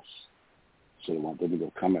lost. So they wanted me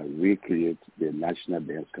to come and recreate the National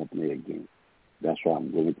Dance Company again. That's why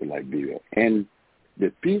I'm going to Liberia. And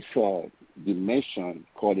the piece for Dimension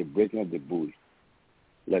called The Breaking of the Bush,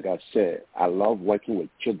 like I said, I love working with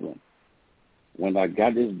children. When I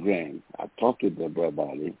got this grant, I talked to Deborah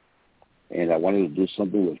about it, and I wanted to do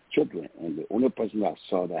something with children. And the only person I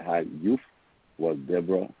saw that had youth was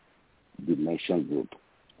Deborah Dimension Group.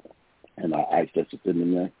 And I asked her, she said,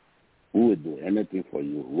 "Nina, we will do anything for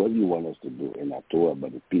you. What do you want us to do?" And I told her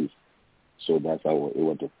about the piece. So that's how we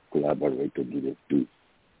were able to collaborate to do this piece.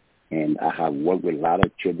 And I have worked with a lot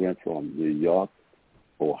of children from New York,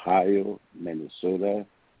 Ohio, Minnesota,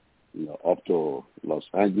 up to Los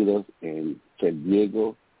Angeles and San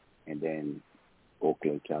Diego, and then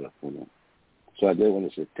Oakland, California. So I just want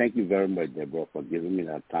to say thank you very much, Deborah, for giving me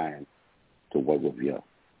that time to work with you.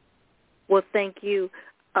 Well, thank you.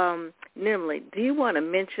 Nimley, do you want to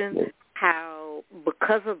mention how,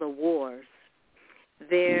 because of the wars,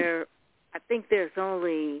 I think there's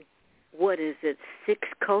only, 6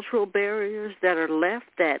 cultural barriers that are left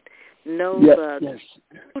that know the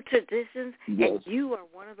traditions, and you are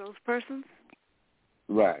one of those persons?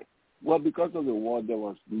 Right. Well, because of the war, there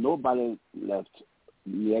was nobody left.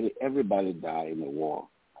 Nearly everybody died in the war.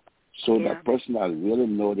 So the person that really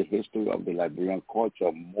know the history of the Liberian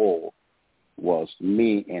culture more was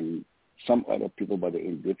me and some other people, but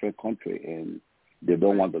in different countries, and they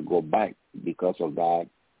don't want to go back because of that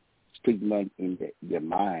stigma in their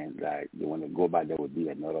mind that they want to go back, there would be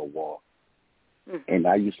another war. Mm-hmm. And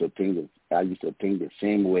I used to think the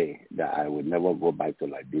same way, that I would never go back to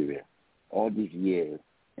Liberia. All these years,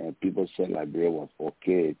 and people said Liberia was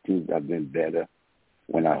okay, things have been better.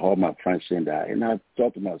 When I heard my friends saying that, and I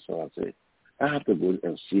thought to myself, I said, I have to go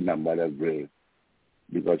and see my mother's grave,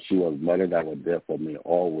 because she was mother that was there for me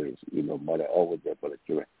always, mother always there for the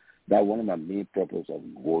children. That's one of my main purpose of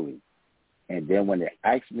going. And then when they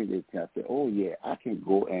asked me this thing, I said, oh, yeah, I can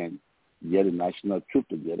go and get a national troop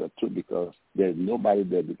together, too, because there's nobody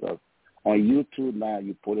there. Because on YouTube now,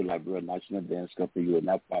 you put a Liberian National Dance Company, you will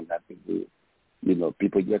not find nothing good.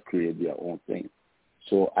 People just create their own thing.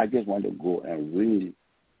 So I just want to go and really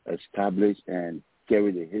establish and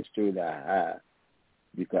carry the history that I have,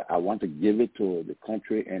 because I want to give it to the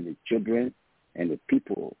country and the children and the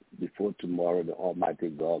people before tomorrow the Almighty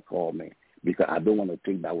God call me, because I don't want to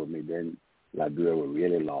take that with me. Then Liberia will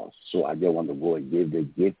really lost. So I just want to go and give the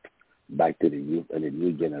gift back to the youth and the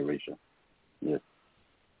new generation. Yes.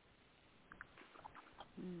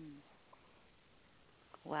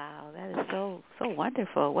 Wow, that is so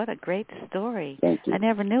wonderful. What a great story. Thank you. I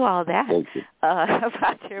never knew all that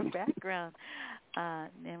about your background.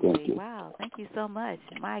 Nimley. Wow, thank you so much.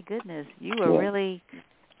 My goodness, you were really,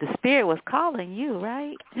 the Spirit was calling you,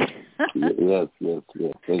 right? Yes.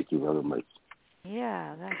 Thank you very much.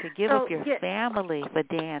 Yeah, to give up your family for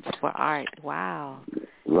dance, for art. Wow.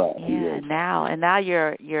 Right. Yeah, yes. now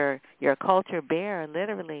you're a culture bearer,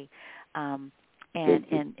 literally, and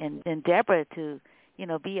Deborah to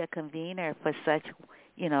be a convener for such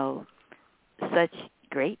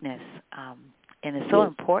greatness, and it's so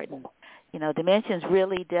important. Dimensions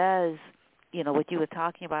really does, what you were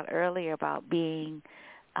talking about earlier about being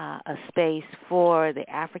a space for the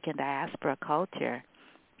African diaspora culture.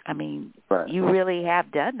 I mean, you really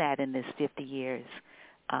have done that in this 50 years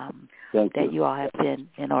that you all have been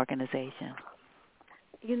in organization.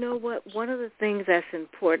 You know what? One of the things that's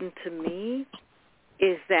important to me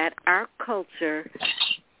is that our culture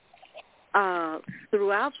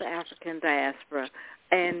throughout the African diaspora,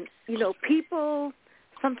 and, people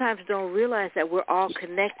sometimes don't realize that we're all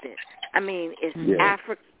connected. I mean, it's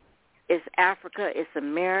Africa, it's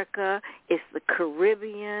America, it's the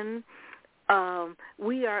Caribbean.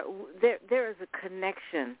 There is a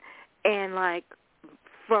connection, and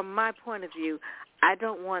from my point of view, I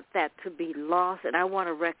don't want that to be lost, and I want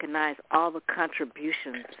to recognize all the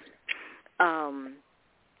contributions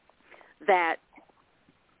that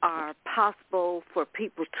are possible for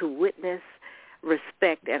people to witness,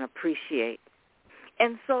 respect, and appreciate,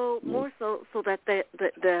 and so more so that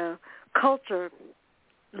the culture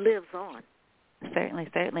lives on.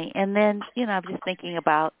 Certainly, and then I'm just thinking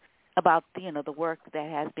about the work that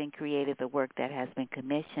has been created, the work that has been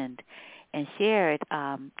commissioned and shared,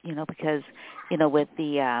 because with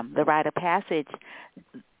the Rite of Passage,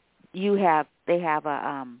 they have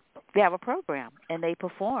a program, and they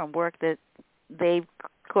perform work that they've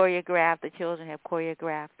choreographed, the children have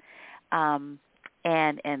choreographed,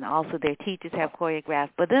 and also their teachers have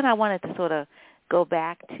choreographed. But then I wanted to sort of go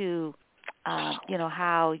back to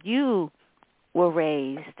how you were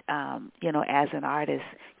raised, as an artist,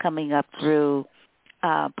 coming up through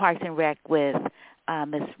Parks and Rec with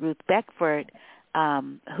Miss Ruth Beckford,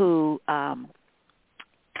 who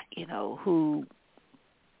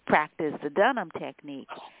practiced the Dunham technique,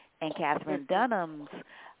 and Catherine Dunham's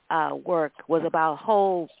work was about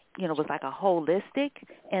was like a holistic,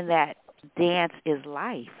 in that dance is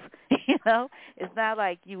life. It's not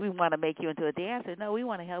like we want to make you into a dancer. No, we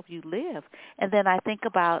want to help you live. And then I think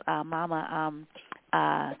about Mama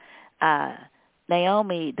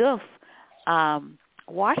Naomi Duff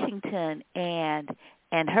Washington and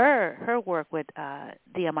her work with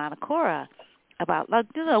Diamanakora about,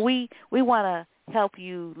 we want to help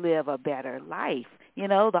you live a better life.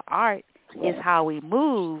 The art is how we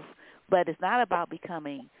move, but it's not about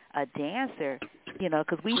becoming a dancer,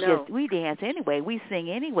 because we dance anyway, we sing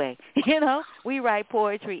anyway, we write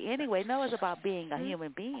poetry anyway. No, it's about being a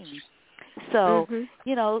human being. So,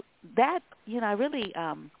 that, I really,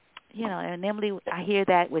 and Emily, I hear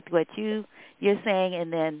that with what you're saying,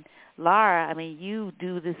 and then Laura, I mean, you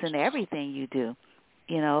do this in everything you do,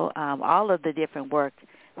 all of the different work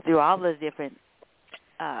through all the different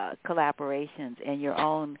collaborations and your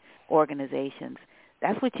own organizations.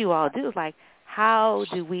 That's what you all do. It's like, how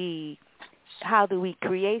do we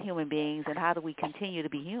create human beings, and how do we continue to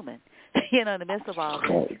be human, in the midst of all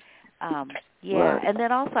this? Right. And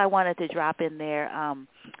then also I wanted to drop in there,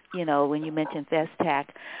 when you mentioned FESTAC,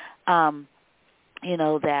 that,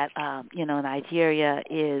 Nigeria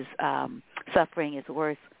is suffering its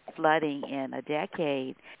worst flooding in a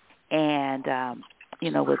decade, and,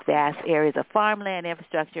 with vast areas of farmland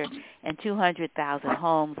infrastructure and 200,000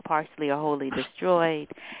 homes partially or wholly destroyed,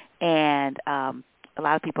 and a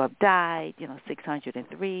lot of people have died,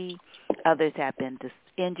 603. Others have been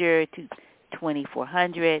injured,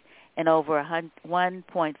 2,400, and over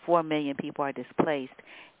 1.4 million people are displaced.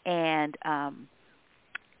 And that's,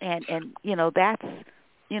 like,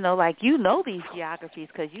 these geographies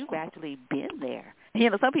because you've actually been there.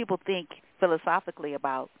 Some people think philosophically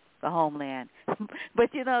about the homeland,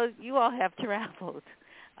 but, you all have traveled,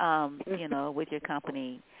 with your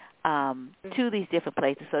company to these different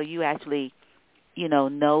places, so you actually,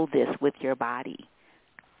 know this with your body.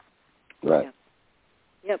 Right.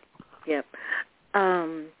 Yep.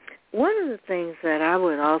 One of the things that I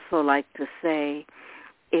would also like to say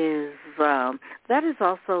is that is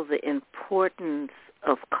also the importance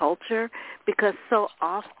of culture, because so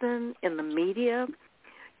often in the media,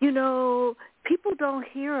 people don't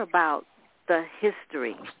hear about the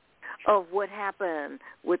history of what happened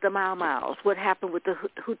with the Mau Maus, what happened with the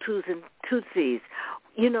Hutus and Tutsis.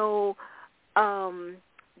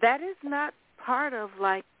 That is not part of,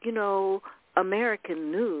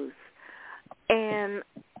 American news. And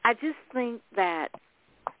I just think that,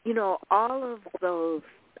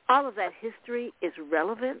 all of that history is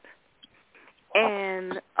relevant.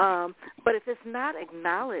 And but if it's not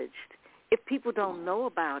acknowledged, if people don't know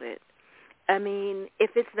about it, I mean,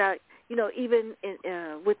 if it's not, even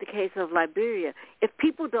with the case of Liberia, if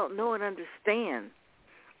people don't know and understand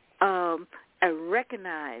and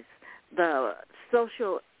recognize the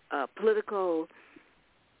social, political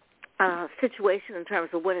situation in terms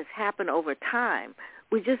of what has happened over time,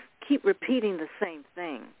 we just keep repeating the same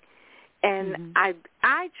thing. And I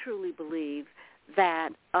truly believe that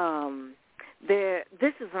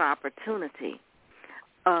this is an opportunity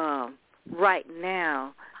right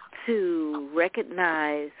now to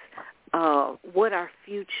recognize what our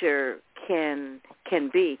future can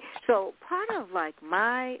be. So part of my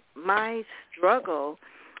struggle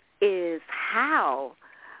is how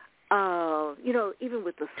even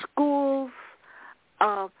with the schools,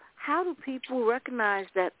 how do people recognize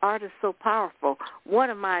that art is so powerful?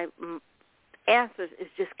 One of my answers is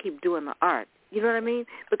just keep doing the art. You know what I mean?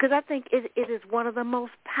 Because I think it is one of the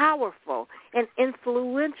most powerful and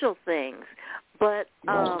influential things, but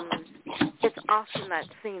it's often not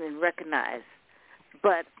seen and recognized.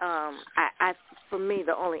 But I for me,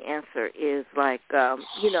 the only answer is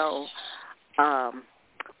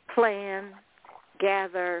plan,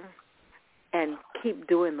 gather, and keep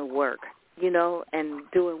doing the work, and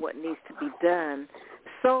doing what needs to be done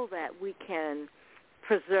so that we can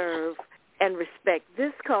preserve and respect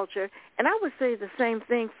this culture. And I would say the same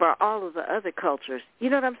thing for all of the other cultures. You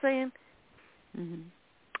know what I'm saying? Mm-hmm.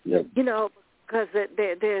 Yep. Because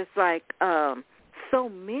there's so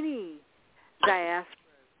many diasporas.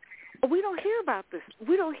 We don't hear about this.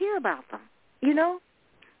 We don't hear about them,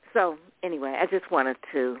 So anyway, I just wanted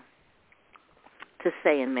to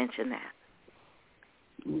say and mention that.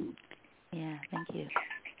 Yeah, thank you.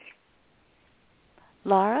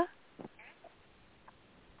 Laura?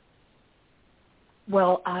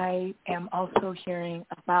 Well, I am also hearing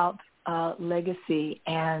about legacy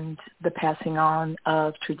and the passing on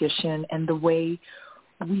of tradition and the way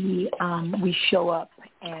we show up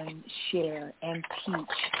and share and teach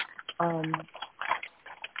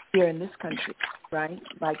here in this country, right?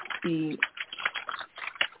 Like the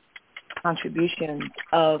contributions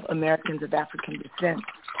of Americans of African descent.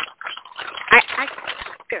 I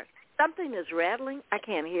hear. Something is rattling. I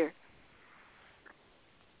can't hear.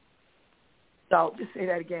 So I'll just say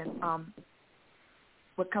that again.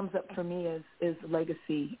 What comes up for me is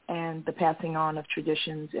legacy and the passing on of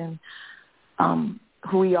traditions and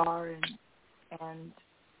who we are and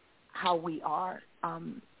how we are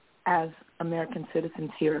as American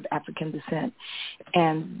citizens here of African descent,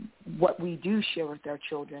 and what we do share with our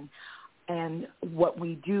children and what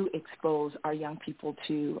we do expose our young people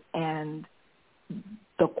to, and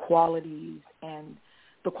the qualities and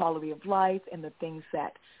the quality of life and the things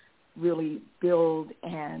that really build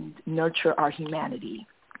and nurture our humanity,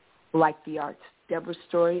 like the arts. Deborah's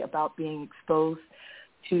story about being exposed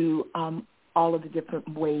to all of the different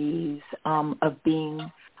ways of being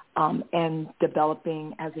and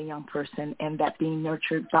developing as a young person, and that being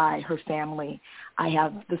nurtured by her family. I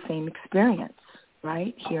have the same experience,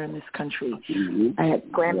 right, here in this country. Mm-hmm. I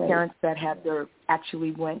had grandparents that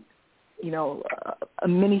actually went, a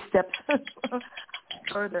many steps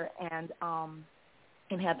further and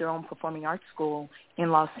had their own performing arts school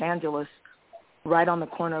in Los Angeles, right on the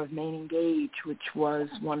corner of Main and Gage, which was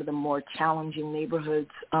one of the more challenging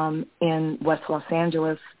neighborhoods in West Los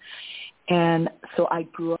Angeles. And so I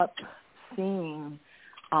grew up seeing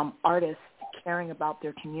artists caring about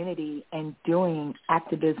their community and doing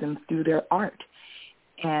activism through their art.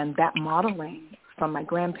 And that modeling from my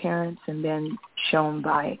grandparents and then shown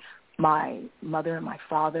by my mother and my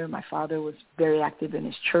father. My father was very active in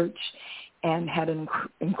his church and had an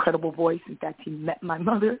incredible voice. In fact, he met my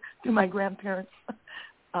mother through my grandparents'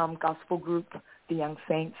 gospel group, the Young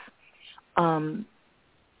Saints.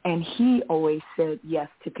 And he always said yes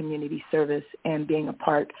to community service and being a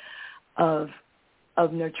part of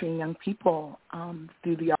nurturing young people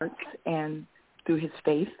through the arts and through his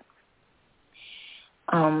faith.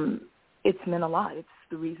 It's meant a lot. It's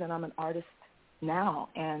the reason I'm an artist now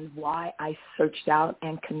and why I searched out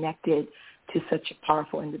and connected to such a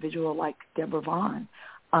powerful individual like Deborah Vaughn.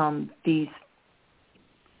 This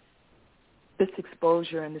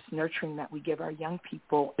exposure and this nurturing that we give our young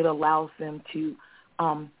people, it allows them to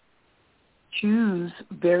choose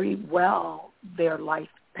very well their life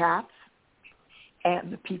paths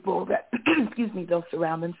and the people that, they'll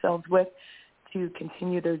surround themselves with to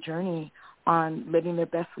continue their journey on living their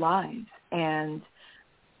best lives. And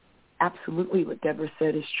absolutely what Deborah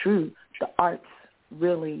said is true. The arts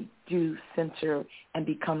really do center and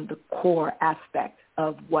become the core aspect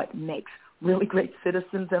of what makes really great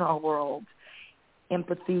citizens in our world.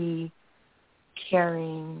 Empathy,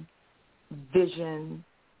 caring, vision,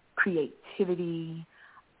 creativity,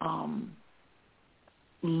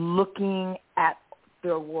 looking at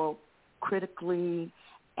their world critically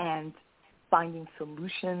and finding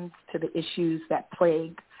solutions to the issues that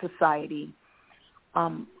plague society,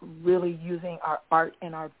 really using our art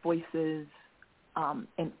and our voices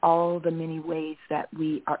in all the many ways that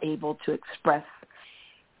we are able to express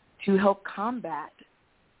to help combat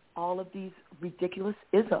all of these ridiculous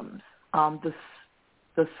isms, the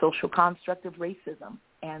social construct of racism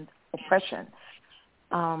and oppression.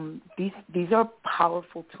 These are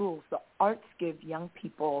powerful tools. The arts give young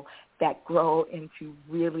people that grow into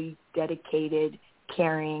really dedicated,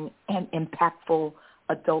 caring, and impactful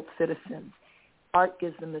adult citizens. Art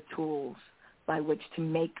gives them the tools by which to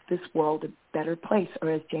make this world a better place,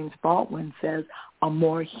 or as James Baldwin says, a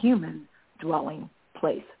more human dwelling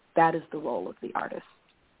place. That is the role of the artist.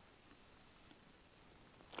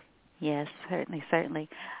 Yes, certainly.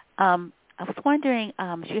 I was wondering,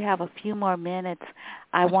 if you have a few more minutes,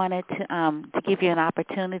 I wanted to give you an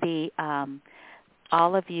opportunity,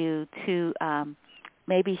 all of you, to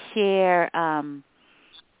maybe share,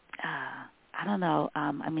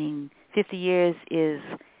 50 years is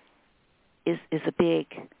a big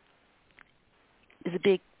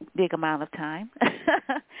amount of time.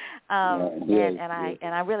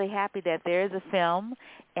 And I'm really happy that there is a film,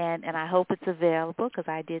 and I hope it's available because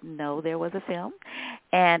I didn't know there was a film,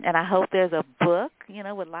 and I hope there's a book,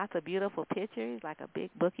 with lots of beautiful pictures, like a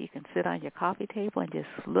big book you can sit on your coffee table and just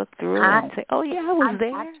look through and say, oh yeah, I was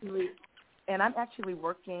there. I'm actually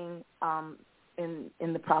working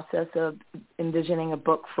in the process of envisioning a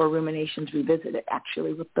book for Ruminations Revisited,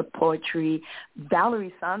 actually, with the poetry.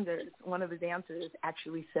 Valerie Saunders, one of the dancers,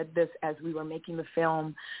 actually said this as we were making the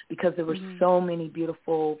film, because there were so many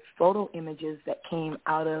beautiful photo images that came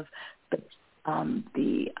out of the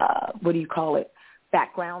what do you call it,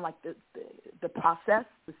 background, like the process,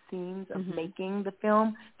 the scenes of making the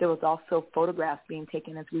film. There was also photographs being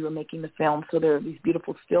taken as we were making the film, so there are these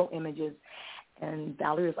beautiful still images. And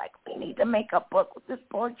Valerie was like, we need to make a book with this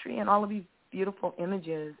poetry and all of these beautiful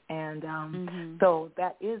images. And so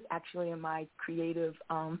that is actually in my creative,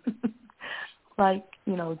 my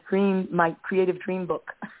creative dream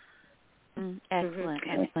book. Excellent,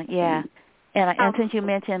 excellent, yeah. And since you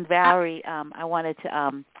mentioned Valerie, I wanted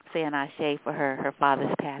to say an ashe for her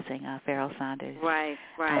father's passing, Pharaoh Saunders. Right.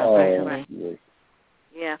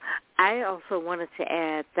 Yeah. I also wanted to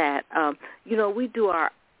add that, we do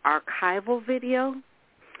our archival video,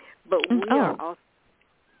 but we are also,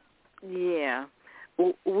 we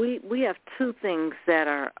have two things that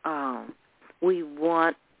are, we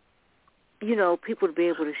want, people to be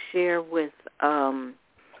able to share with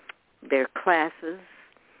their classes,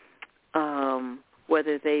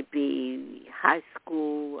 whether they be high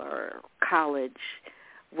school or college,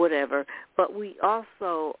 whatever. But we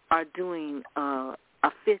also are doing a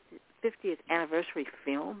 50th anniversary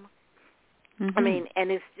film. I mean,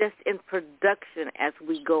 and it's just in production as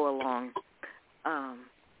we go along.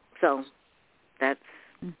 So that's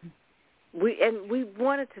we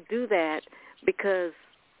wanted to do that because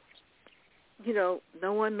no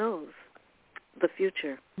one knows the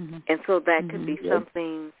future, and so that could be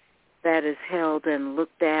something that is held and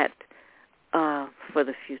looked at for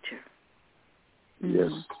the future.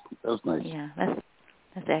 Yes, that's nice. Yeah,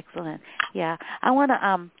 that's excellent. Yeah, I want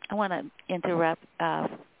to interrupt.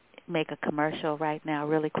 Make a commercial right now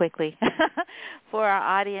really quickly for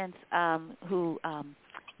our audience who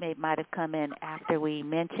might have come in after we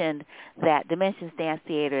mentioned that Dimensions Dance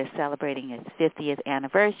Theater is celebrating its 50th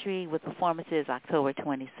anniversary with performances October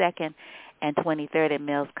 22nd and 23rd at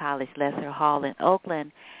Mills College Lesser Hall in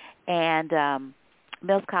Oakland. And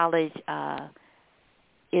Mills College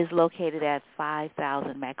is located at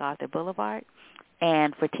 5000 MacArthur Boulevard.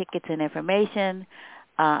 And for tickets and information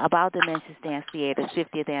about Dimensions Dance Theater's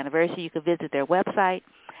 50th anniversary, you can visit their website,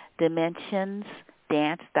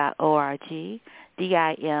 dimensionsdance.org,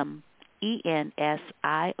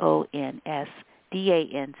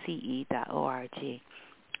 DIMENSIONSDANCE.org.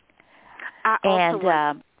 And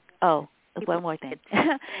one more thing.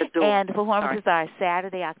 And the performances are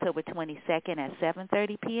Saturday, October 22nd at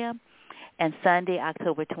 7:30 p.m. and Sunday,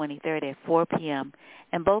 October 23rd at 4 p.m.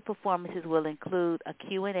 And both performances will include a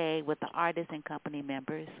Q&A with the artists and company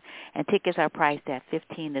members. And tickets are priced at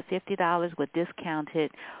 $15 to $50 with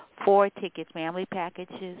discounted 4-ticket family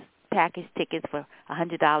package tickets for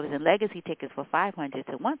 $100 and legacy tickets for $500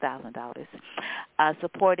 to $1,000,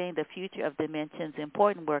 supporting the future of Dimension's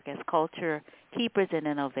important work as culture keepers and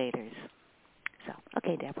innovators. So,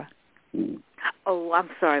 okay, Deborah. Oh, I'm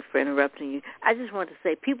sorry for interrupting you. I just wanted to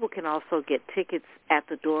say people can also get tickets at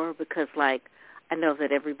the door because, I know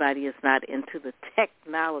that everybody is not into the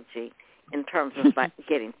technology in terms of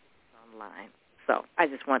getting online. So I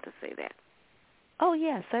just want to say that. Oh,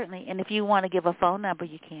 yeah, certainly. And if you want to give a phone number,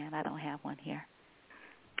 you can. I don't have one here.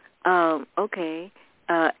 Okay.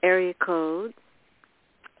 Area code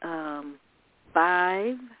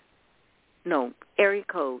area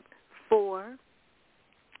code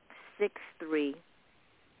 463.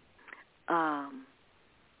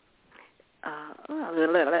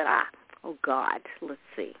 Oh God, let's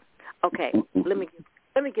see. Okay, let me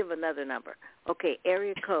give another number. Okay,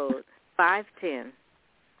 area code 510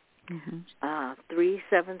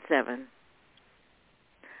 377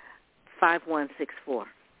 5164.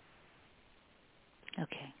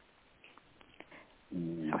 Okay.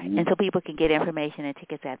 All right, and so people can get information and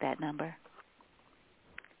tickets at that number.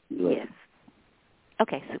 Yes.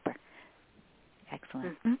 Okay, super.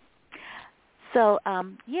 Excellent. So, I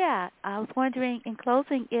was wondering in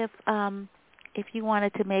closing if you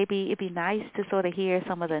wanted to maybe, it'd be nice to sort of hear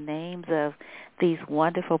some of the names of these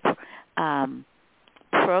wonderful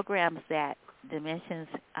programs that Dimensions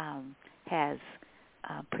has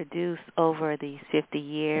produced over these 50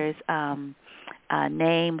 years.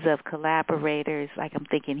 Names of collaborators, like I'm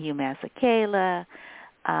thinking Hugh Masekela,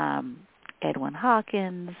 Edwin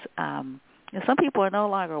Hawkins. Some people are no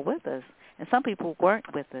longer with us, and some people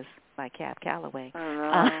weren't with us, like Cap Calloway.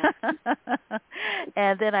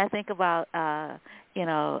 And then I think about, Khalil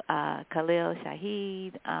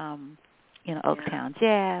Shahid, Oaktown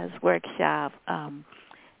Jazz Workshop.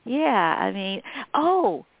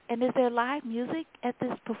 And is there live music at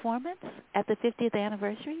this performance at the 50th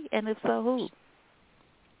anniversary? And if so, who?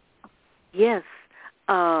 Yes.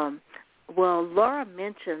 Well, Laura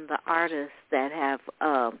mentioned the artists that have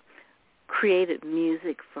created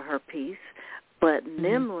music for her piece, but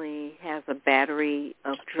Nimley has a battery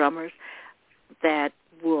of drummers that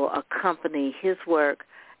will accompany his work.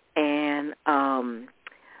 And Nimley,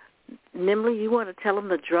 you want to tell them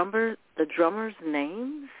the drummers'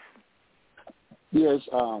 names? Yes,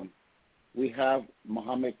 we have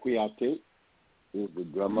Mohamed Kouyaté, who is the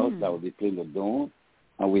drummer that will be playing the dome,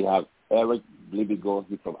 and we have Eric Blibigo,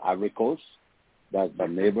 he's from Ivory Coast, that's my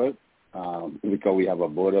neighbor, because we have a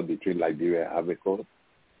border between Liberia and Ivory Coast,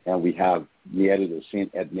 and we have nearly the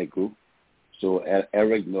same ethnic group. So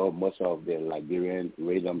Eric knows most of the Liberian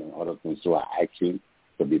rhythm and other things, so I asked him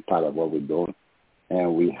to be part of what we're doing.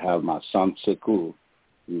 And we have my son Sekou,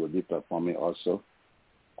 he will be performing also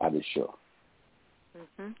at the show.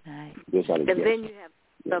 Nice. And then you have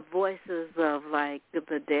the voices of, like,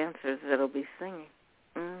 the dancers that'll be singing.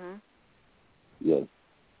 Yes.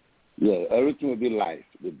 Yeah, everything will be live.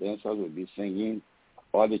 The dancers will be singing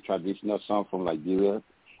all the traditional songs from Liberia.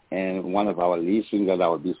 And one of our lead singers that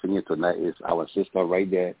will be singing tonight is our sister right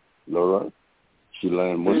there, Laura. She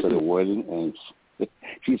learned most of the wording, and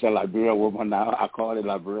she's a Liberian woman now. I call it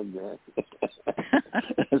Liberian girl.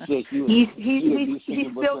 So he's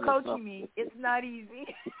still coaching me. It's not easy.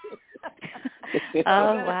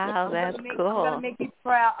 Oh, wow, that's cool. I'm going to make you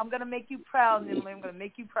proud. I'm going to make you proud, Nimley. I'm going to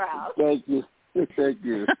make you proud. Thank you. Thank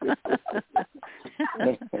you.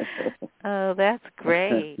 Oh, that's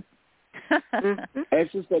great. Hey,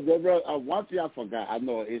 Sister Deborah, one thing I forgot. I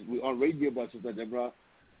know we're on radio, but Sister Deborah,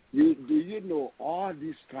 do you know all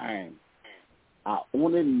this time, I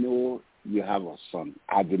only know you have a son.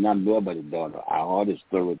 I do not know about a daughter. I heard the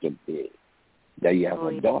story today that you have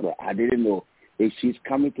a daughter. I didn't know. If she's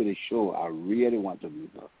coming to the show, I really want to meet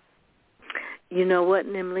her. You know what,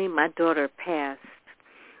 Nimley? My daughter passed.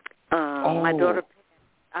 My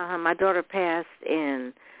daughter passed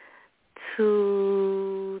in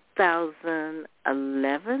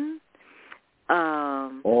 2011. I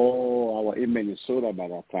was in Minnesota by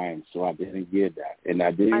that time, so I didn't get that, and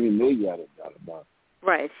I didn't even know you had a daughter.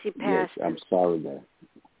 Right, she passed. Yes, I'm sorry that.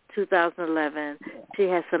 2011. She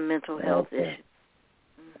has some mental health issues.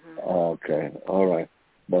 Okay, all right,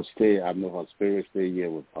 but I know her spirit stay here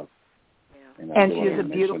with us. And she's a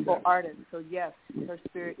beautiful artist, so yes, her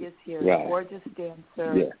spirit is here. Right. Gorgeous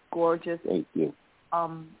dancer, gorgeous. Thank you.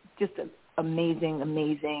 Just an amazing,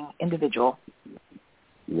 amazing individual.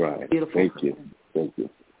 Right. Beautiful. Thank you. Thank you.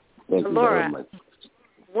 Thank you Laura, very much.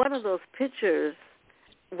 One of those pictures,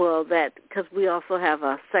 because we also have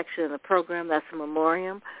a section in the program that's a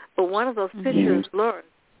memoriam, but one of those pictures, Laura,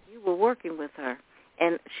 you were working with her,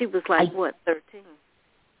 and she was 13?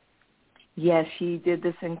 Yes, she did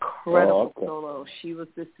this incredible solo. She was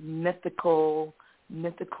this mythical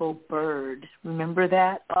bird. Remember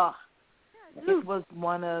that? Oh, it was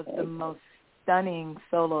one of the most stunning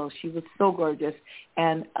solos. She was so gorgeous,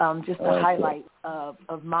 and just a highlight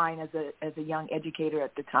of mine as a young educator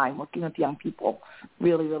at the time, working with young people.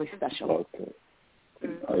 Really, really special.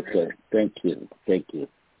 Okay. Thank you.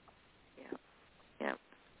 Yeah.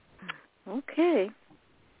 Okay.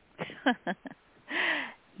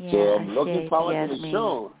 Yeah, so I'm looking forward to the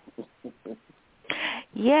show.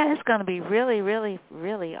 Yeah, it's going to be really, really,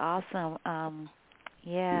 really awesome.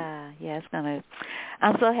 It's going to.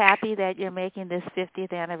 I'm so happy that you're making this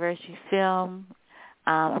 50th anniversary film.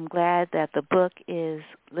 I'm glad that the book is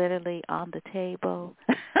literally on the table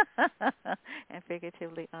and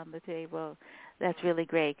figuratively on the table. That's really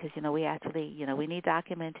great because, we actually, we need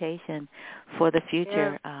documentation for the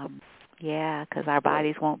future. Because our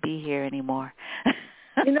bodies won't be here anymore.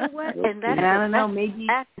 You know what? And that's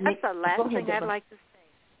the last thing I'd like to say.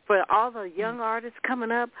 For all the young artists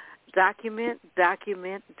coming up, document.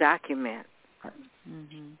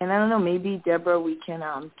 And I don't know, maybe, Deborah, we can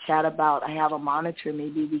chat about, I have a monitor,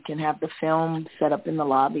 maybe we can have the film set up in the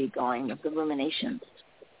lobby going of the Ruminations.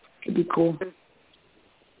 It'd be cool.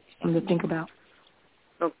 Something to think about.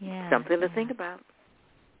 Something to think about.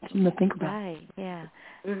 Something to think about. Right, yeah.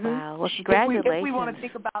 Wow. Well, congratulations. If we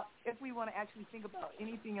want to actually think about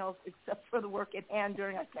anything else except for the work at hand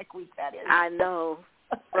during our tech week, that is. I know.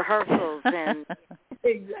 Rehearsals and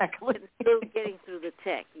exactly getting through the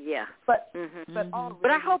tech, But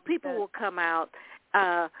I hope people will come out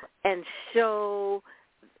and show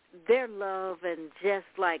their love and just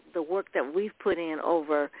like the work that we've put in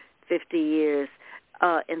over 50 years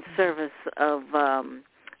in service of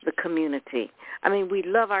the community. I mean, we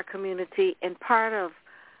love our community, and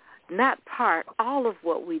all of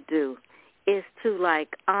what we do is to,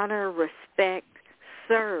 like, honor, respect,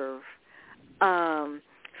 serve.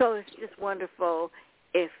 So it's just wonderful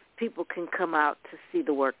if people can come out to see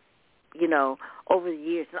the work, you know, over the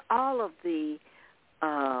years. And all of the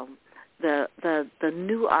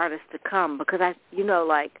new artists to come, because I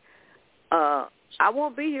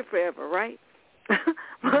won't be here forever, right?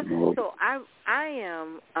 So I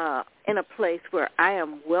am in a place where I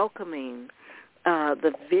am welcoming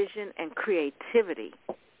the vision and creativity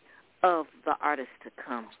of the artists to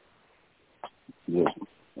come. Yeah.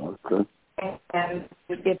 Okay. And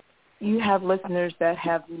if you have listeners that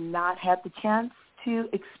have not had the chance to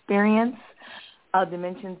experience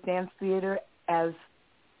Dimensions Dance Theater, as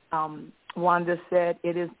Wanda said,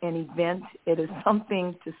 it is an event. It is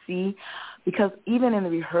something to see, because even in the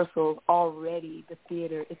rehearsals already, the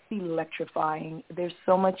theater is electrifying. There's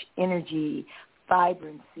so much energy,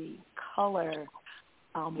 vibrancy, color,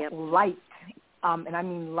 light, and I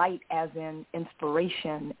mean light as in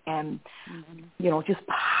inspiration and, you know, just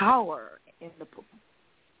power in the,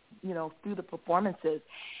 you know, through the performances.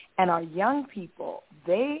 And our young people,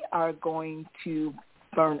 they are going to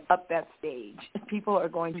burn up that stage. People are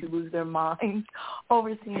going to lose their minds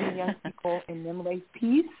over seeing the young people in Nimle's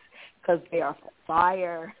piece, because they are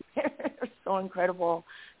fire. They're so incredible.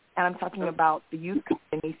 And I'm talking about the youth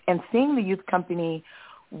companies, and seeing the youth company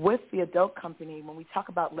with the adult company. When we talk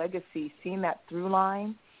about legacy, seeing that through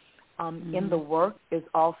line in the work is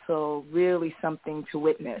also really something to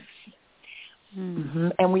witness.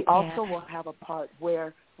 And we also will have a part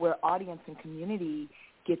where audience and community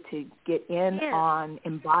get in on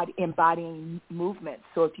embodying movement.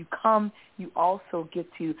 So if you come, you also get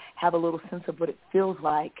to have a little sense of what it feels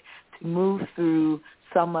like to move through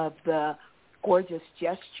some of the gorgeous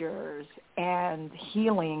gestures and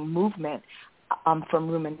healing movement from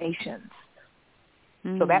ruminations.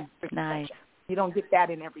 So that's nice. You don't get that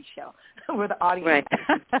in every show where the audience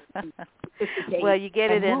well, you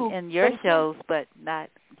get it in your shows, but not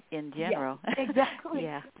in general. Yeah, exactly.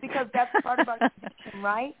 Because that's part of our tradition,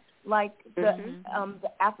 right? Like the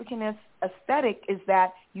African aesthetic is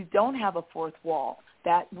that you don't have a fourth wall,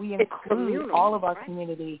 that we include all of our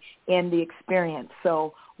community in the experience.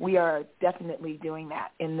 So we are definitely doing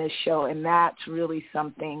that in this show, and that's really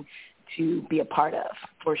something to be a part of,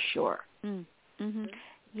 for sure.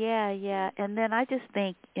 Yeah. And then I just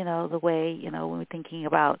think, you know, the way, you know, when we're thinking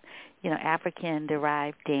about, you know,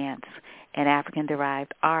 African-derived dance and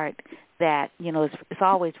African-derived art, that, you know, it's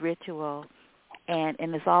always ritual and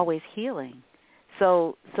it's always healing.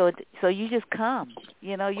 So you just come,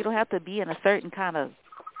 you know, you don't have to be in a certain kind of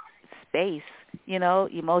space, you know,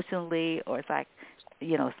 emotionally or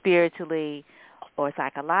spiritually or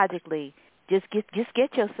psychologically. Just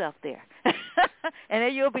get yourself there, and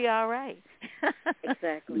then you'll be all right.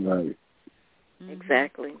 Exactly. Right.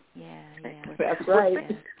 Exactly. Yeah. That's right.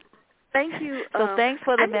 Well, thank you. So thanks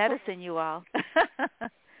for the medicine, you all.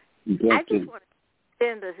 I just want to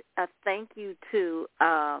send a thank you to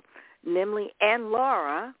Nimle and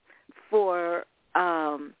Laura for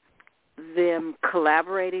them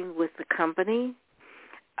collaborating with the company.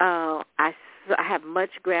 I have much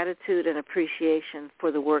gratitude and appreciation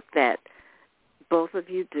for the work that both of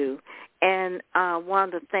you do. And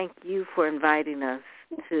Wanda, thank you for inviting us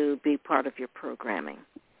to be part of your programming.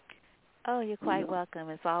 Oh, you're quite welcome.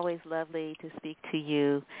 It's always lovely to speak to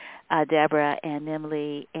you, Deborah and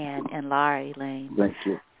Nimle and Laura Elaine. Thank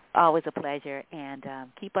you. Always a pleasure. And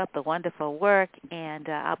keep up the wonderful work. And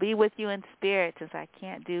I'll be with you in spirit, since I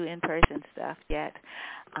can't do in-person stuff yet.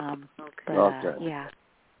 Okay. Yeah.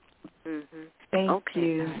 Thank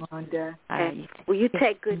you, Wanda. Well, you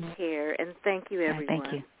take good care, and thank you, everyone.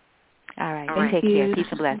 Thank you. All right. Thank Take you. care. Peace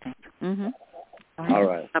and blessings. All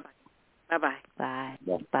right. Bye-bye. Bye.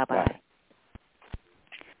 Bye.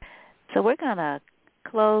 So we're going to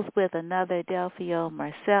close with another Delphio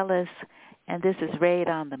Marcellus, and this is Braid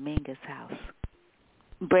on Mingus,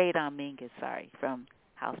 from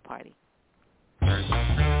House Party.